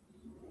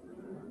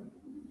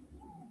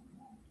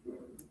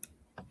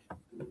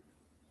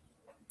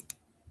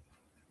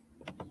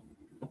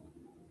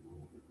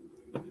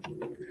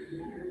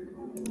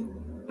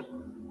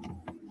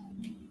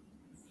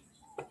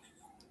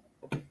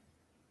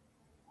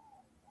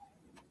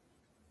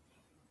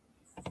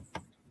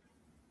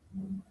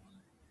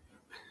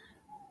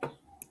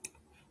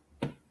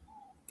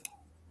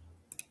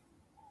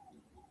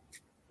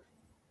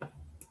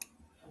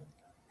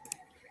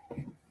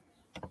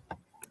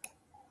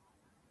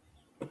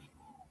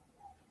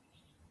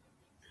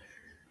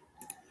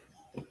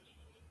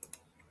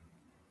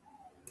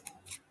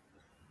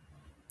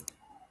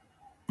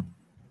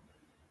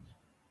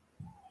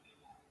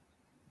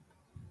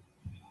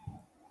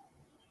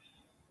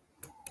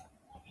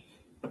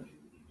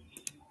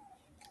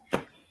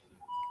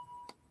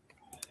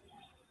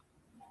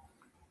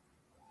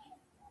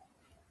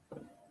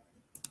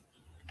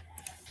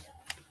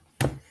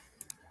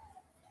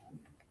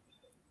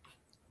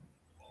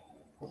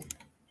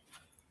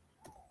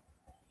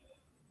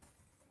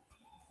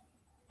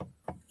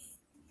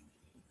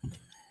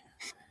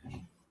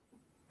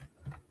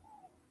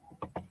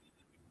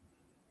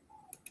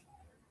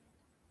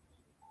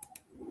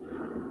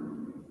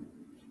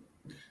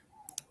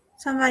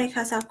 Somebody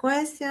has a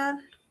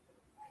question.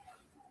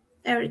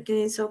 Everything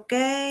is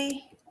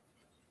okay.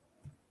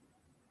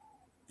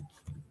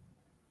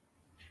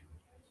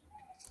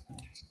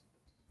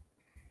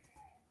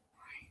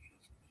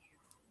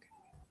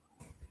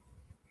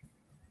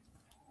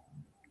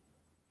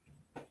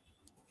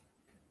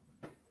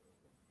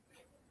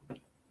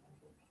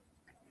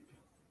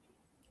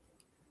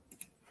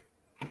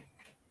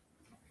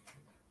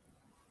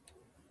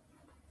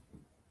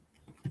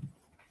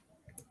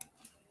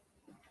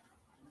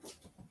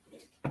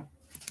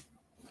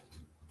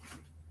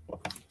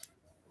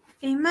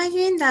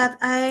 Imagine that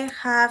I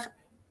have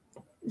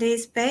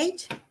this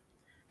page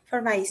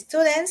for my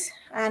students,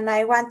 and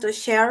I want to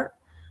share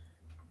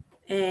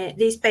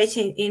this page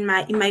in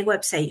my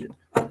website.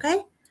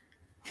 Okay.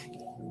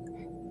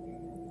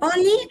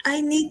 Only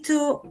I need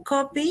to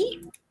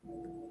copy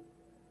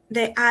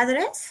the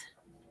address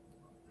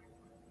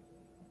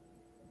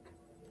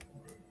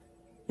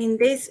in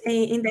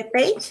the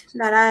page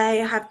that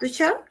I have to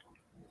share,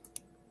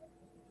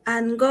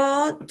 and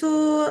go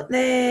to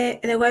the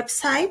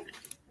website,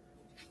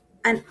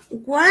 and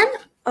one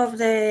of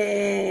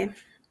the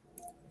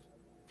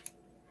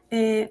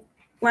a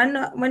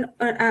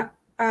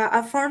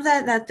form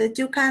that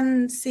you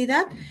can see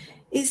that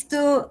is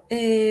to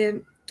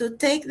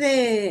take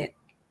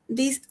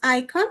this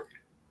icon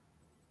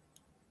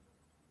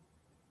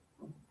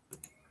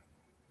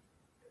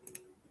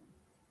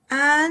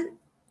and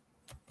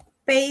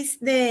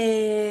paste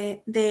the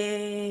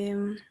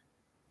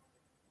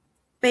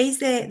page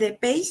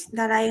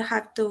that I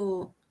have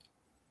to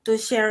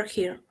share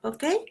here.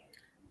 Okay,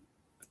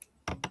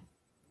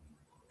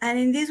 and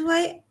in this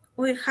way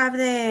we have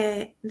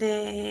the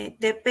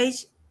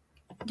page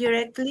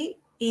directly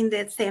in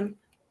the theme.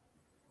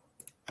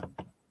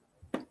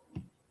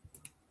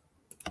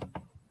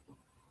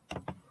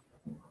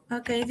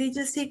 Okay, did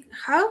you see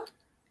how?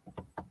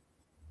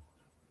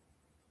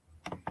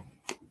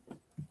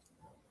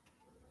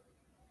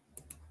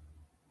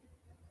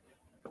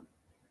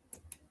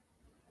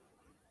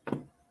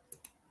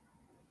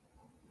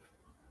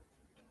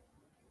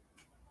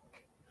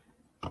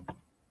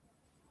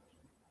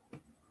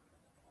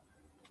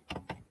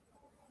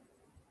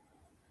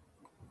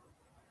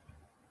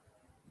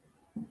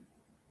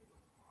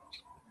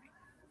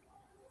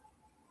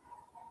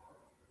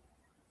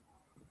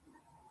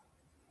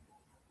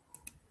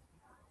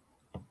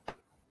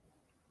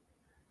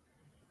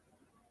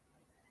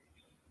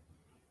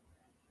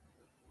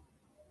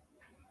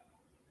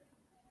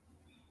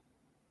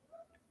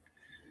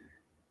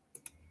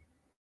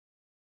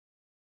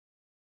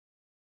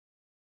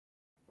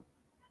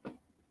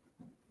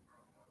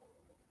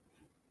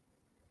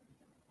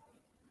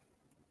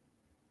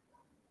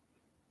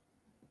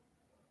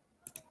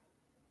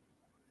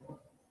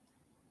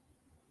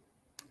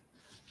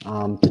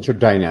 Teacher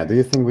Dina, do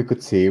you think we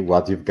could see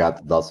what you've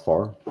got thus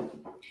far?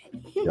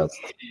 Just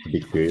to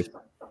be curious.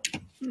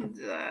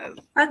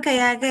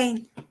 Okay,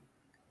 again.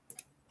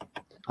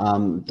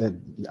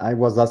 I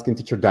was asking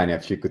Teacher Dina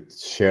if she could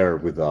share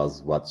with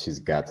us what she's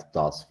got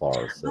thus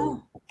far.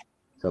 So,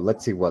 so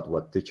let's see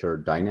what Teacher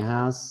Dina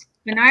has.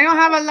 And I don't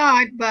have a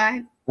lot,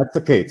 but that's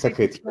okay. It's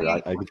okay,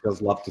 teacher. I would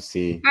just love to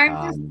see.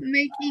 I'm just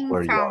making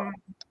some.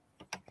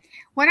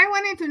 What I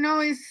wanted to know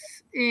is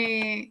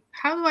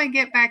how do I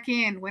get back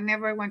in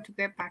whenever I want to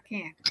get back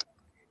in?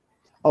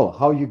 Oh,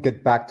 how you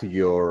get back to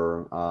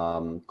your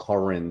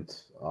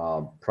current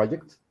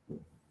project?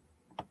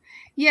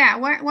 Yeah,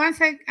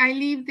 once I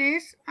leave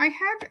this, I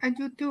had a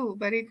YouTube,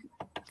 but it's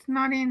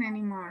not in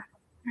anymore.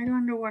 I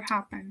don't know what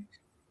happened.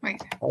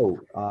 Wait. Oh,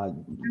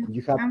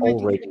 you have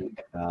already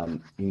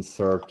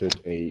inserted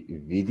a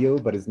video,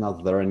 but it's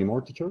not there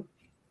anymore, teacher?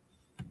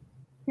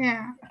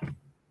 Yeah.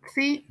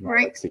 See, Yeah,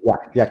 right? see.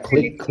 Yeah.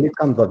 Click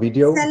on the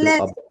video.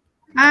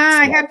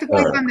 I have to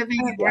click on the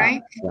video,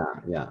 right?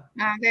 Yeah.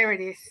 There it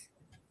is.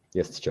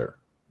 Yes, teacher.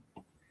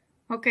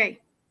 Okay.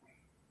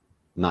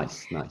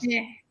 Nice. Yeah.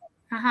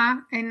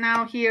 And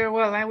now here,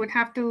 well, I would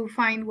have to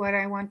find what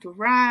I want to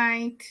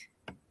write.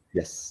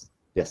 Yes.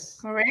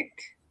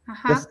 Correct?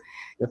 Yes.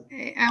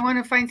 I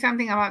want to find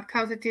something about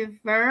causative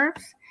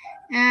verbs.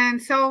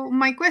 And so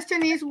my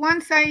question is,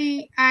 once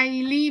I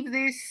leave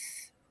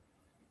this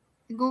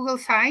Google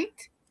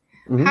site,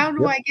 how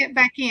do I get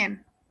back in?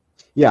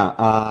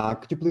 Yeah,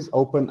 could you please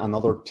open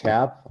another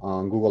tab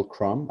on Google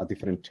Chrome, a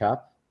different tab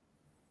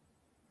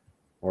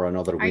or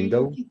another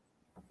window?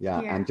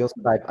 Yeah, and just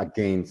type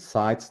again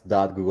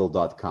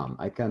sites.google.com.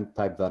 I can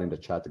type that in the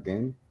chat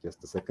again.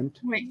 Just a second.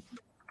 Wait.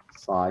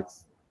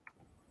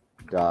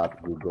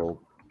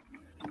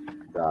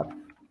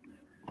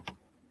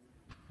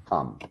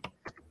 Sites.google.com.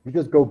 You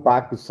just go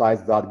back to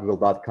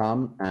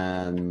sites.google.com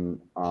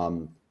and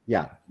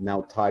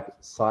now type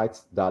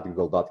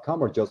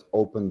sites.google.com or just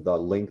open the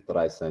link that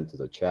I sent to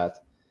the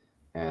chat,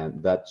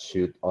 and that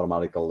should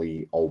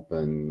automatically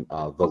open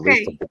the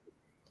list of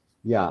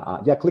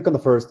click on the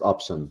first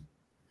option.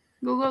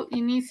 Google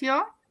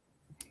Inicio.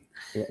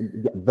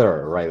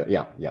 There, right?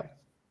 Yeah.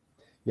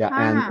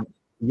 And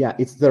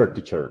it's there,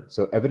 teacher.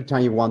 So every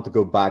time you want to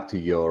go back to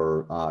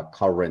your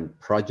current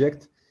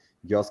project,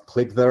 just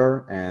click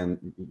there,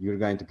 and you're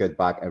going to get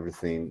back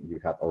everything you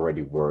have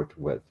already worked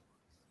with.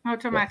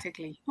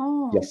 Automatically. Yeah.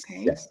 Oh, yes,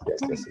 okay. Yes.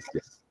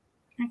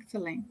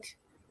 Excellent.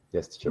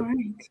 Yes, teacher. All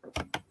right.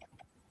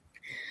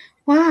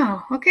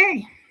 Wow.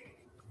 Okay.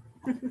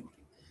 I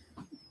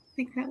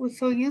think that was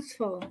so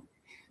useful. I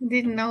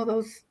didn't know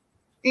those.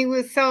 It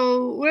was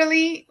so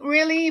really,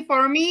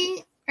 for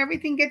me,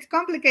 everything gets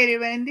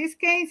complicated, but in this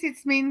case,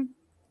 it's been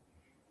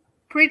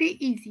pretty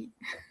easy.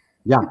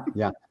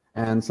 Yeah.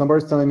 And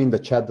somebody's telling me in the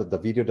chat that the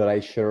video that I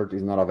shared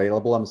is not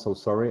available. I'm so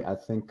sorry. I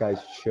think I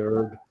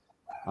shared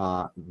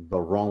the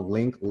wrong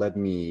link. Let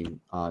me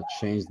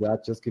change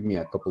that. Just give me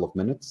a couple of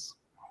minutes.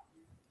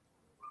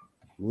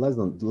 Less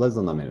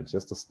than a minute.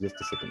 Just a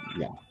second.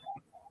 Yeah.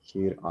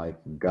 Here I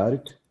got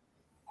it.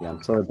 Yeah,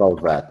 I'm sorry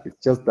about that. It's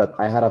just that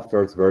I had a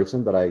first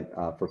version that I,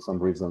 for some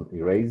reason,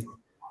 erased,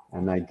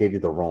 and I gave you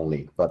the wrong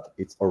link, but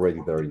it's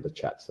already there in the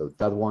chat. So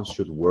that one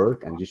should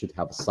work, and you should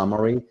have a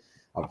summary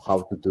of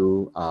how to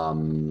do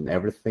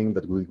everything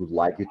that we would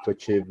like you to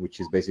achieve,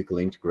 which is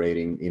basically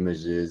integrating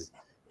images,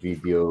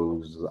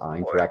 videos,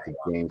 interactive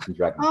games,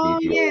 interactive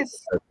videos,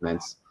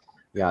 assessments.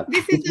 Yeah.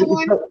 This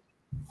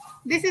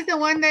is the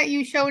one that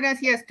you showed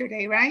us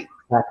yesterday, right?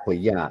 Exactly.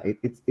 Yeah.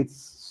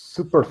 It's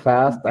super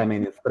fast. I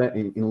mean,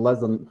 in less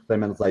than 3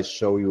 minutes, I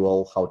show you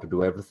all how to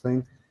do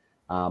everything.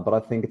 But I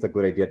think it's a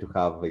good idea to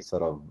have a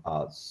sort of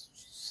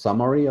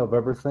summary of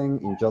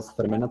everything in just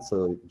 3 minutes.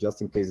 So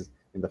just in case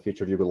in the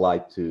future you would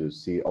like to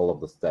see all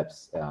of the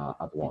steps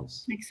at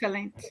once.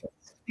 Excellent.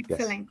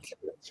 Excellent.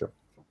 Yes. Sure.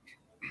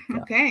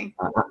 Okay.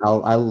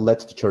 I'll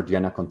let Teacher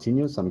Diana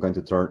continue. So I'm going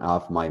to turn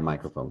off my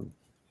microphone.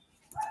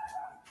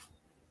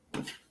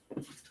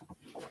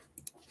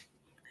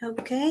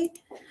 Okay.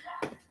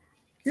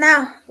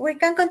 Now we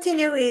can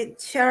continue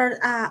with share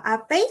a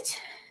page.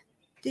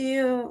 Do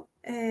you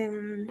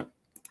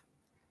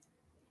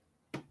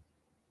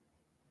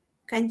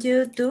can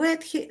you do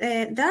it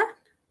there?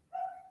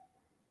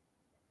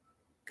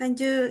 Can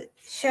you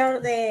share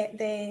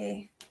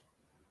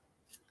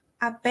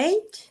a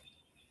page?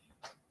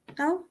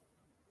 No.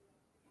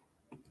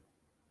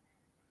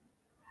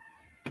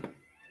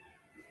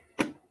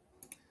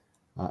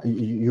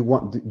 You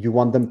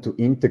want them to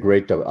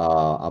integrate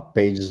a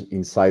page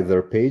inside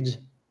their page,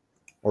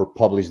 or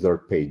publish their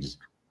page,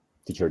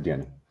 Teacher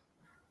Diana?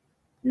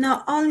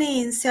 No,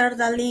 only insert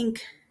the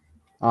link.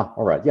 All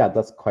right. Yeah,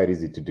 that's quite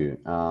easy to do.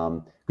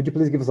 Could you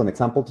please give us an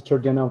example, Teacher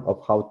Diana,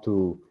 of how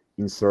to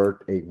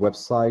insert a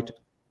website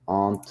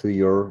onto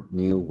your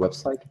new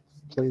website,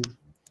 please?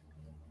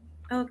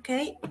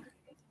 Okay.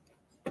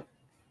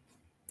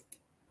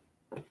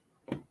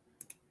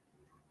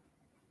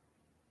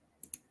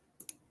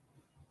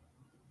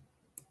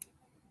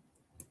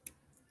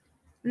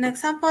 An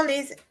example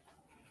is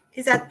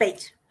that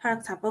page, for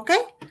example, okay?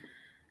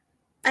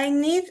 I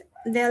need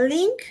the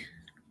link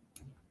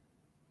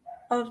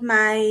of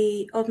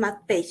my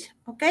page,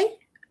 okay?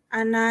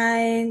 And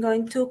I'm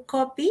going to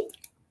copy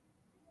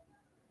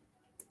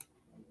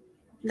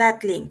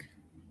that link,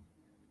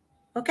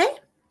 okay?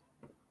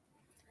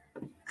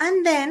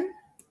 And then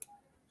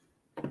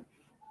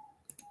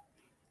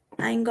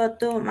I go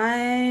to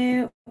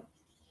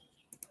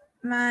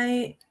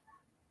my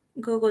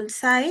Google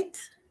site.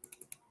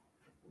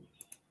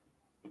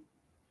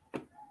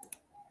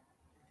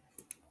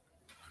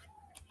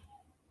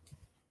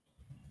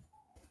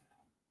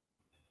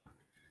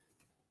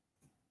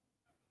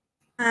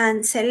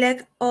 and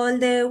select all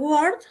the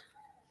word,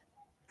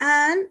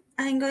 and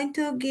I'm going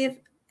to give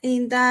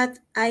in that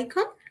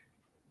icon.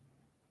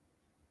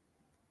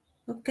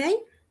 Okay.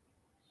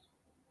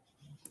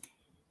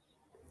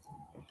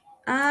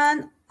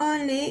 And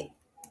only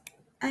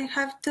I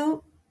have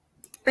to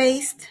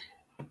paste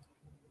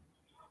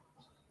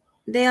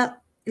the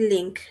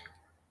link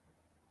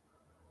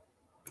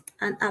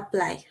and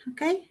apply.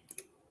 Okay.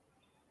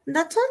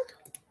 That's all.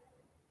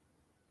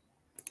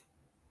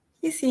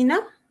 Easy,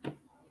 no?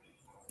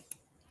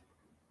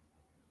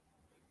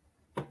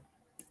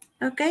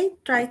 Okay,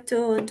 try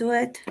to do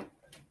it.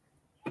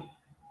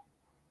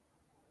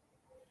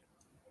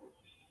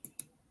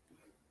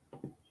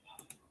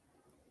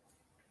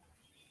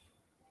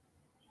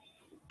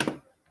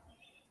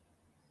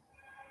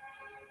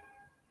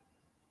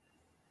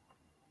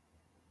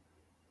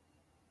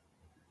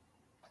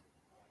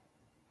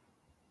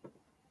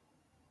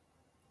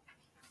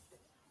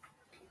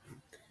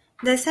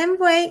 The same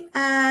way,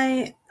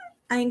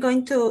 I'm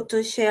going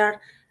to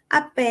share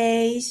a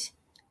page,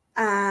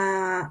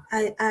 a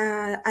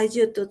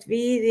YouTube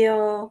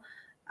video,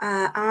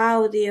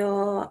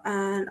 audio,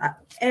 and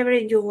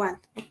everything you want,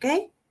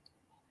 okay?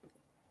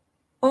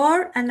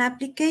 Or an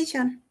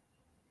application.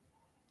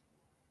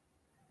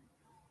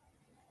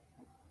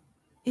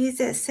 It's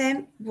the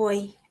same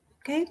way,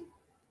 okay?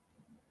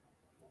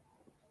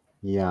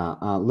 Yeah,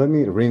 let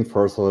me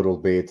reinforce a little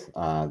bit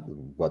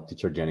what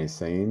teacher Jenny is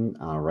saying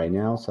right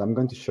now. So I'm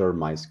going to share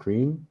my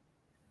screen.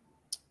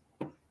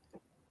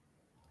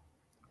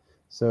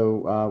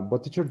 So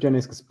what teacher Jenny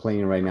is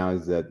explaining right now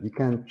is that you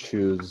can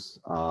choose,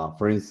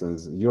 for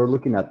instance, you're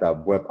looking at the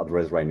web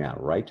address right now,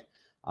 right?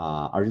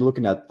 Are you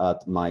looking at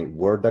my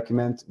Word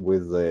document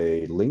with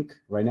a link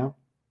right now?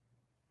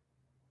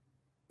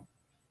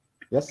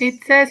 Yes?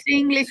 It says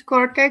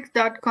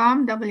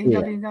englishcortex.com,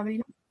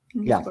 www.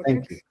 Yeah,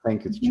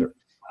 thank you, teacher.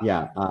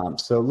 Yeah,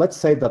 so let's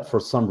say that for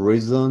some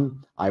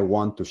reason I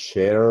want to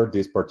share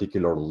this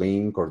particular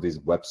link or this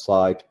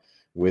website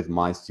with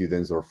my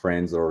students or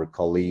friends or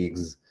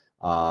colleagues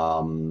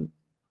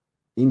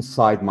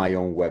inside my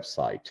own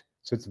website.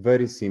 So it's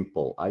very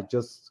simple. I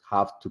just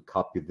have to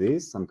copy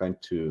this. I'm going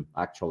to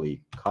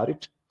actually cut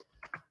it.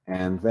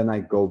 And then I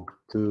go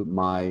to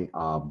my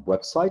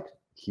website.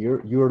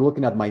 Here, you're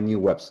looking at my new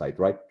website,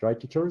 right,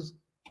 teachers?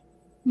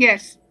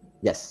 Yes.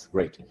 Yes,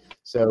 great.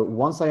 So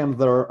once I am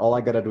there, all I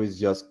gotta do is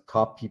just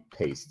copy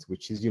paste,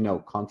 which is, you know,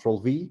 Control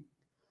V.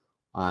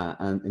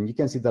 And you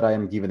can see that I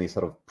am given a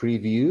sort of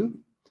preview,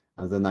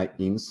 and then I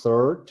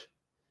insert,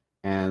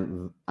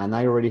 and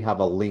I already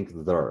have a link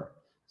there.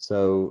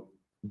 So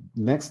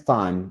next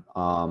time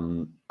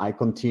I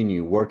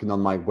continue working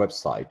on my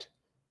website,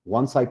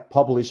 once I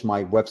publish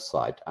my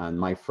website and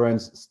my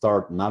friends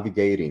start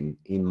navigating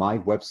in my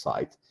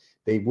website,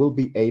 they will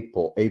be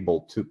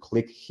able to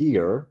click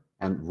here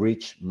and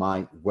reach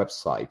my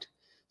website,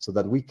 so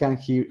that we can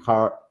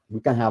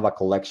have a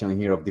collection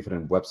here of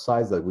different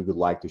websites that we would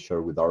like to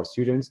share with our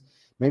students.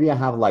 Maybe I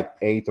have like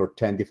 8 or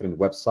 10 different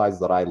websites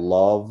that I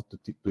love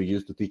to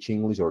use to teach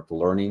English or to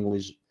learn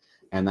English,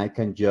 and I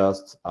can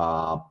just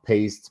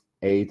paste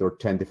 8 or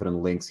 10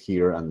 different links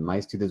here, and my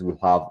students will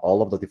have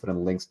all of the different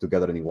links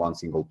together in one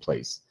single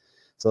place.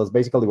 So that's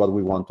basically what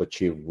we want to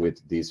achieve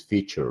with this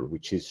feature,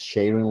 which is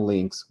sharing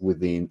links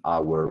within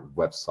our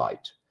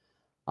website.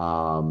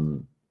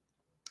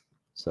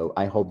 So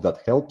I hope that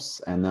helps,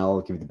 and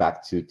I'll give it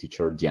back to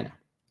teacher Diana.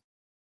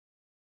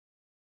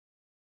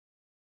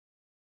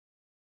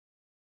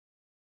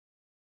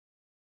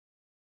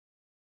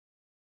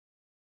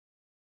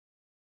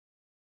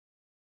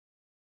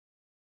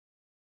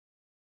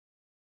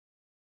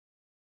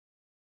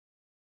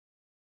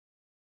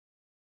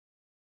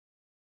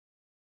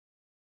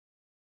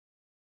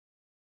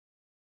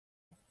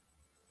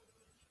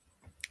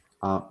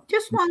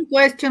 Just one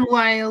question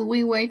while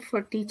we wait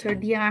for teacher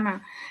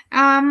Diana.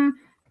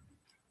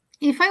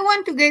 If I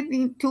want to get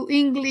into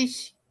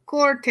English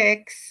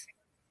Cortex,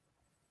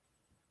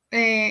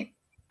 can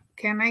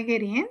I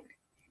get in?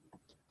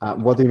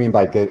 What do you mean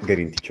by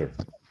getting, teacher?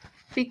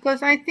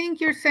 Because I think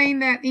you're saying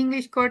that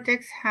English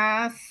Cortex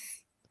has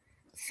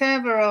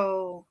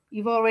several,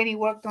 you've already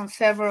worked on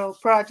several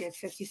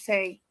projects, as you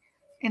say.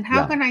 And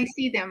how can I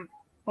see them?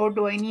 Or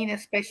do I need a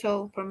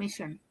special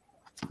permission?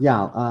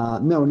 Yeah,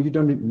 no, you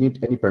don't need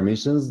any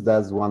permissions.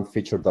 That's one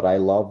feature that I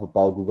love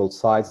about Google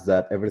Sites,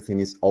 that everything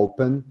is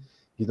open.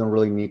 You don't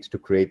really need to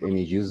create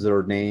any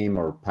username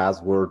or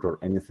password or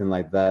anything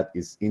like that.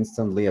 It's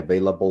instantly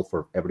available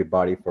for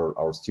everybody, for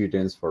our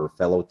students, for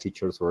fellow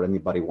teachers, or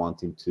anybody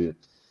wanting to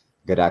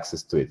get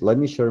access to it. Let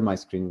me share my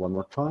screen one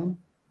more time.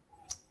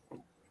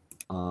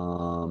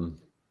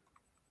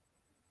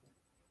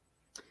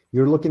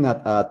 You're looking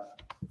at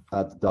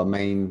the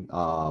main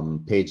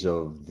page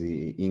of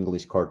the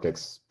English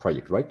Cortex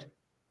project, right?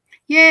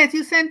 Yes,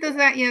 you sent us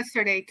that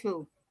yesterday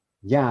too.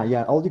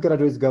 Yeah. All you gotta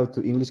do is go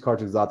to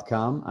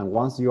englishcortex.com, and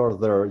once you are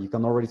there, you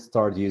can already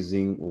start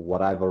using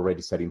what I've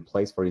already set in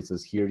place. For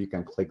instance, here you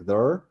can click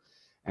there,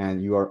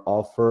 and you are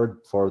offered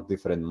 4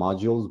 different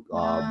modules,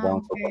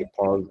 one for body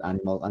parts,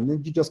 animal, and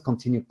then you just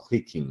continue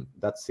clicking.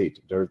 That's it.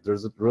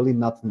 There's really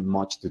nothing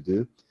much to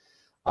do,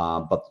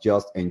 but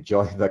just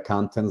enjoy the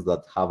contents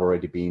that have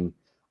already been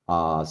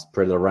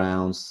spread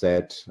around,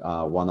 set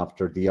one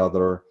after the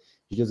other.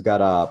 You just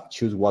gotta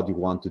choose what you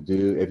want to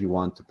do. If you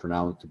want to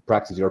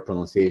practice your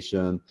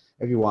pronunciation,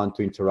 if you want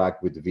to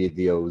interact with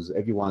videos,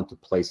 if you want to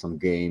play some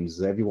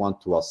games, if you want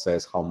to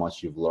assess how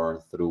much you've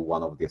learned through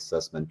one of the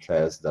assessment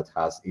tests that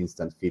has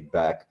instant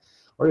feedback,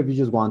 or if you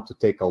just want to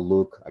take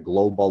a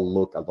global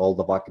look at all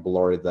the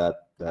vocabulary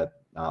that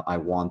I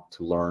want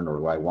to learn,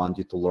 or I want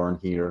you to learn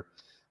here.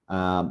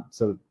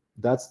 So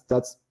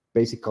that's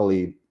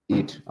basically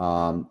it.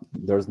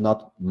 There's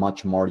not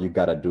much more you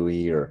gotta do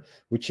here,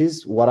 which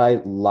is what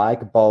I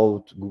like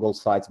about Google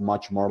Sites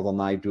much more than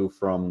I do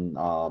from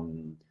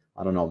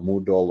I don't know,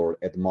 Moodle or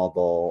Edmodo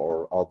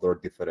or other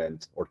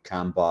different, or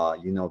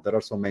Canva. You know, there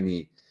are so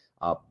many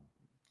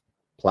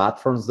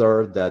platforms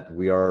there that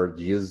we are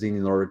using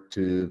in order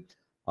to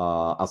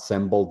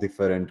assemble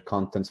different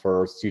contents for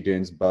our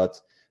students,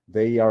 but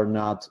they are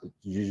not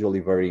usually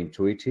very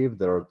intuitive.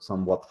 They're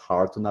somewhat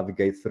hard to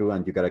navigate through,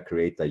 and you got to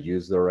create a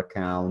user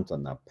account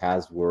and a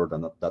password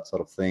and that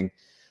sort of thing.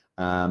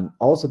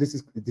 Also, this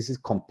is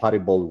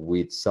compatible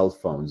with cell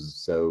phones,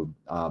 so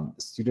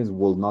students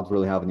will not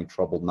really have any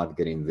trouble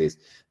navigating this.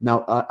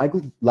 Now, I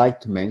would like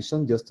to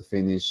mention, just to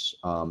finish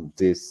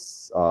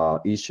this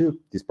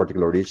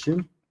particular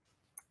issue,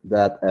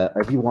 that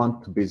if you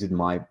want to visit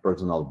my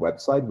personal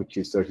website, which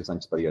is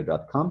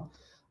sergiosanchezpadilla.com,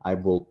 I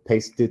will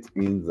paste it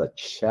in the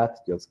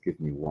chat. Just give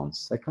me 1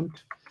 second,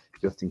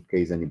 just in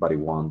case anybody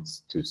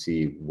wants to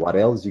see what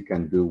else you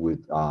can do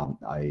with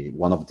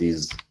one of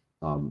these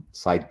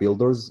site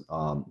builders.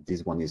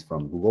 This one is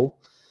from Google.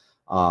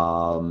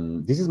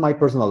 This is my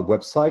personal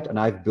website, and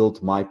I've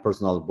built my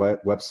personal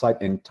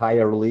website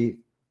entirely,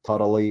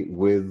 totally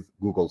with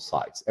Google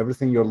Sites.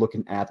 Everything you're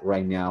looking at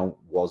right now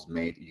was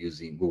made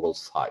using Google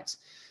Sites.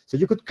 So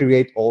you could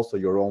create also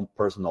your own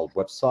personal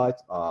website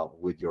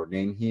with your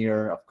name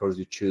here. Of course,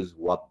 you choose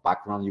what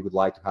background you would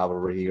like to have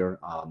over here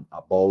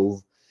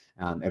above.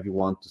 And if you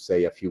want to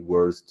say a few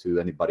words to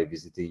anybody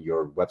visiting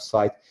your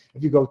website,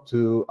 if you go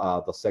to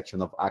the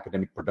section of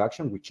academic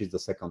production, which is the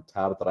second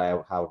tab that I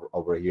have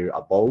over here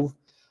above,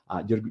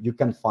 you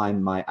can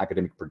find my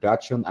academic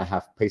production. I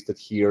have pasted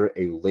here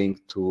a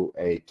link to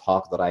a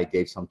talk that I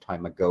gave some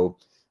time ago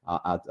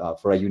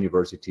for a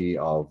University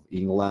of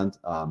England,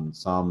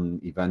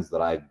 some events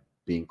that I've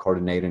been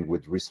coordinating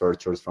with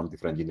researchers from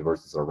different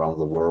universities around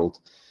the world.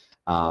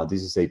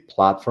 This is a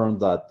platform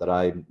that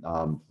I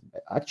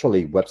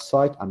actually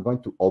website. I'm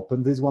going to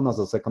open this one as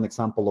a second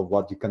example of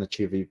what you can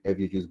achieve if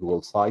you use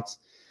Google Sites.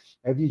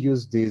 If you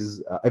use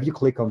this, if you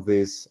click on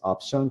this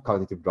option,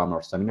 Cognitive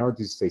Grammar Seminar,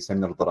 this is a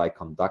seminar that I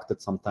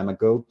conducted some time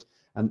ago,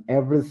 and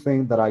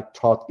everything that I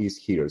taught is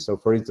here. So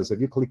for instance, if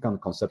you click on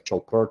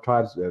conceptual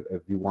prototypes,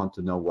 if you want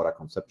to know what a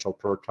conceptual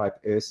prototype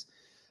is,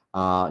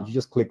 you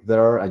just click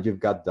there, and you've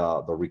got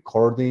the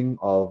recording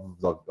of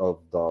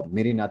the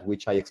meeting at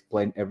which I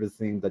explain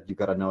everything that you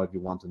gotta know if you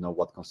want to know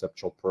what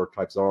conceptual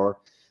prototypes are.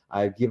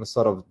 I give a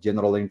sort of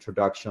general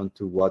introduction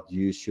to what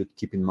you should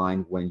keep in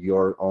mind when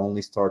you're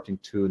only starting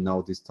to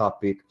know this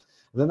topic.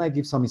 Then I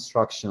give some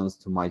instructions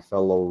to my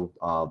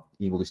fellow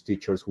English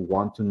teachers who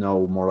want to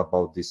know more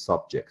about this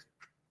subject.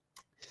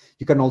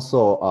 You can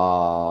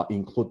also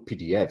include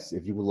PDFs.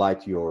 If you would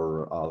like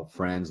your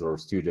friends or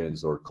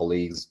students or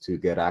colleagues to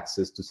get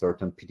access to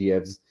certain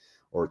PDFs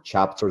or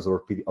chapters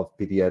of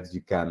PDFs,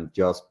 you can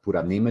just put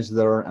an image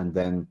there and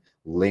then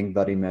link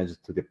that image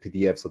to the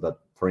PDF, so that,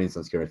 for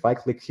instance, here, if I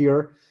click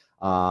here,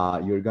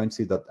 you're going to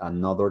see that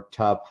another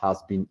tab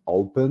has been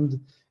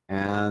opened,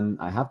 and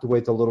I have to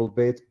wait a little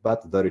bit,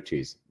 but there it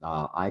is.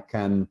 I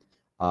can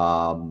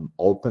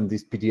open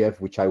this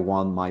PDF, which I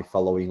want my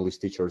fellow English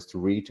teachers to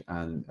read,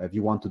 and if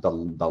you want to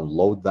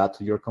download that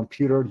to your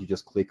computer, you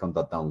just click on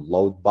the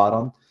download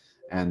button,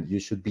 and you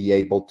should be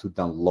able to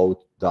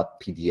download that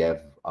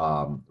PDF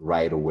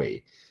right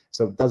away.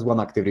 So that's one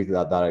activity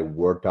that I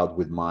worked out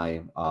with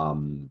my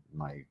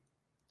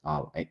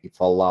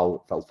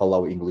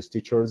fellow English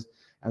teachers.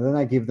 And then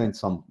I give them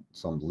some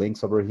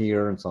links over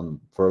here and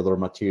some further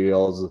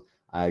materials.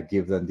 I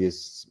give them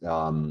this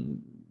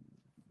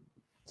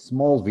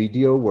small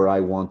video where I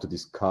want to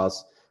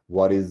discuss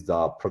what is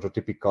the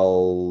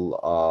prototypical,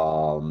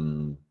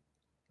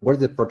 what is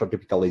the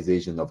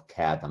prototypicalization of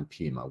cat and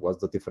puma? What's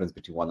the difference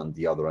between one and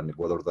the other, and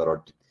whether there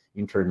are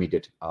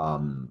intermediate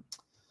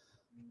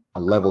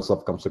levels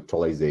of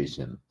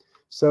conceptualization.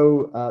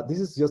 So this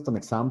is just an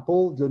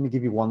example. Let me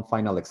give you one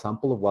final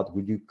example of what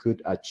you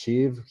could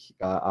achieve.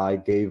 I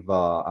gave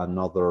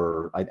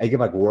I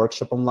gave a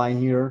workshop online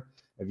here.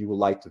 If you would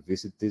like to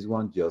visit this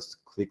one,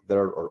 just click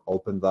there or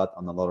open that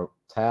on another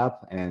tab,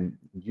 and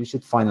you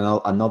should find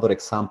another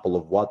example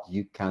of what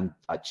you can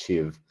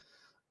achieve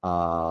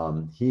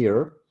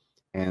here.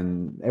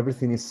 And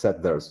everything is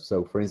set there.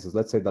 So for instance,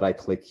 let's say that I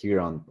click here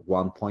on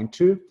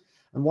 1.2,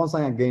 and once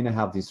I have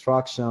the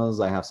instructions,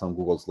 I have some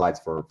Google Slides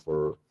for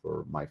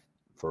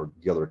for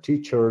the other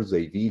teachers,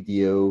 a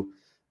video,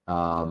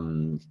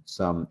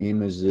 some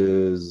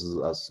images,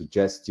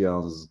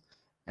 suggestions.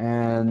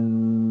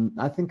 And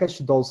I think I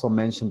should also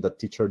mention that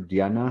teacher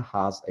Diana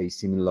has a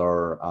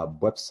similar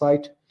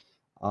website.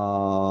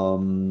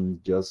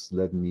 Just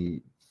let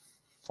me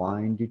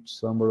find it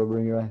somewhere over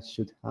here. I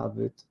should have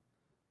it.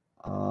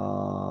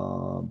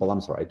 But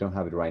I'm sorry, I don't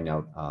have it right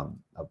now.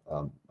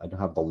 I don't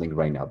have the link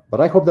right now. But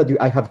I hope that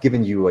I have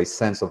given you a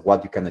sense of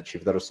what you can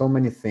achieve. There are so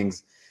many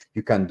things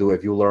you can do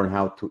if you learn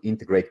how to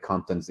integrate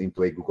contents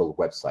into a Google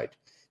website.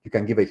 You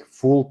can give a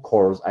full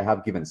course. I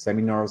have given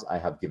seminars. I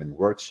have given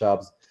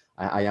workshops.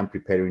 I am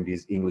preparing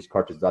this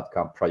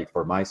EnglishCartridge.com project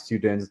for my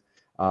students.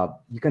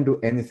 You can do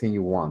anything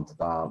you want.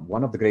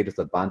 One of the greatest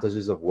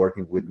advantages of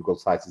working with Google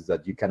Sites is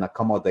that you can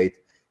accommodate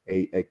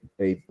a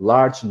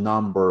large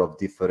number of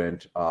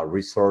different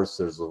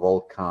resources of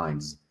all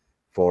kinds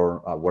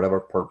for whatever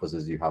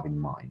purposes you have in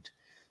mind.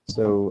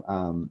 So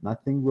I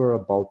think we're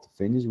about to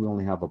finish. We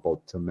only have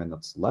about 2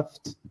 minutes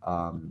left.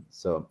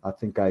 So I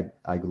think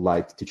I'd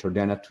like Teacher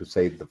Diana to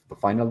say the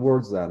final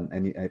words, and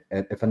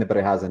if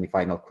anybody has any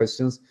final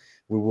questions,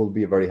 we will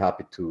be very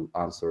happy to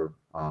answer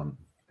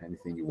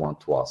anything you want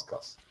to ask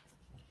us.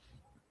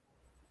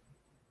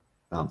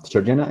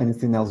 Teacher Diana,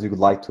 anything else you would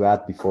like to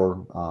add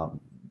before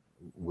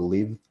we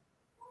leave?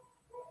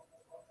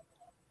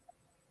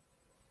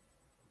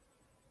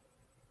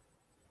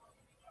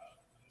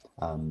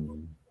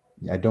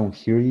 I don't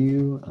hear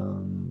you.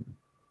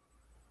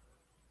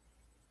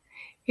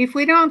 If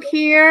we don't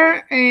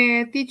hear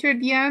Teacher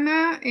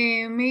Diana,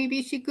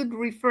 maybe she could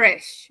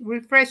refresh.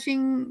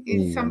 Refreshing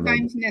is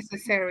sometimes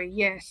necessary,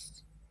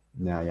 yes.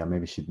 Yeah,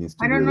 maybe she needs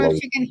to I don't know if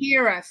she can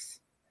hear us.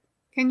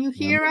 Can you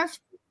hear us,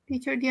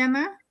 Teacher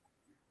Diana?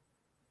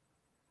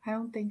 I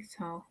don't think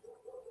so.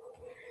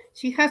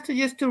 She has to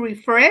just to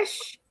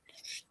refresh.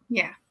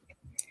 Yeah,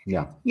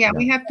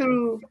 we have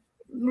to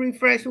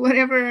refresh.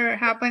 Whatever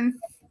happens,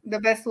 the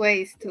best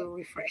way is to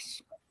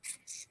refresh.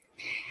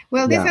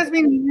 Well, this has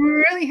been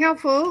really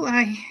helpful.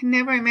 I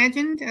never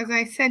imagined, as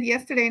I said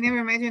yesterday, I never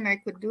imagined I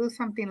could do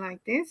something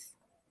like this.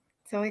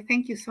 So I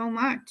thank you so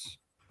much.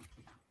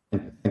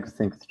 Thanks,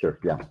 teacher.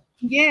 Yeah.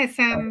 Yes,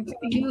 and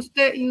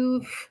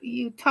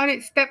you taught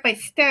it step by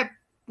step,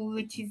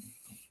 which is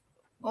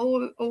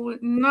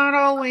not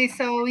always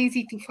so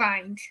easy to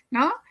find,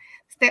 no?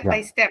 Step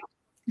by step.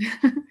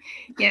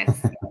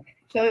 Yes.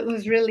 So it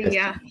was really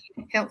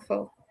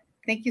helpful.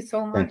 Thank you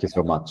so much. Thank you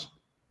so much.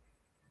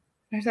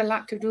 There's a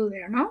lot to do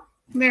there, no?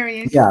 There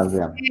is.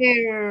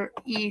 There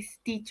is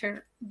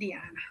Teacher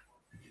Diana.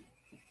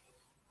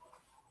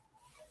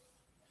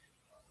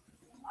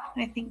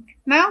 I think.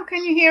 Now,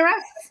 can you hear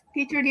us,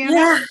 Teacher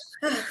Diana?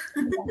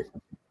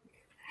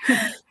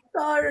 Yeah.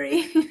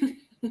 Sorry.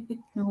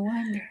 No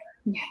wonder.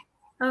 Yeah.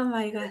 Oh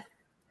my God.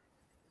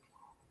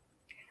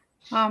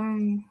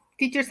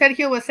 Teacher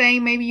Sergio was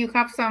saying maybe you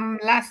have some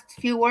last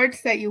few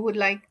words that you would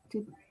like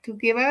to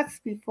give us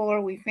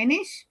before we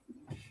finish.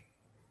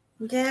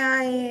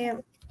 Yeah,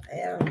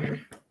 I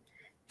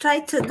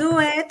try to do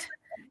it,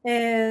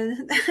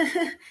 and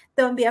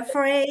don't be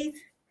afraid.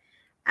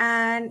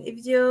 And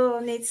if you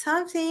need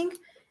something,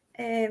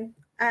 maybe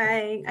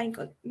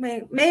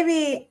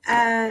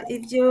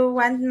if you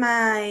want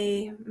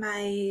my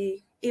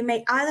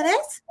email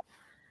address,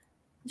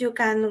 you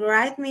can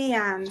write me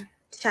and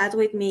chat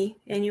with me.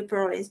 Any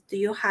problems do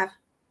you have?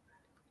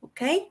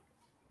 Okay.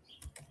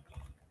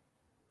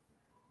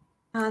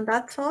 And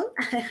that's all.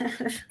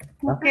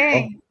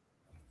 Okay.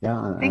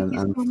 Yeah, thank you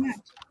so much.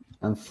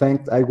 And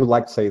I would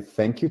like to say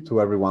thank you to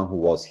everyone who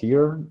was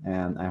here,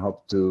 and I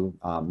hope to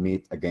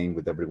meet again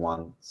with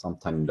everyone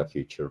sometime in the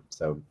future.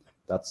 So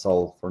that's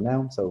all for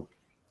now. So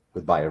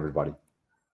goodbye, everybody.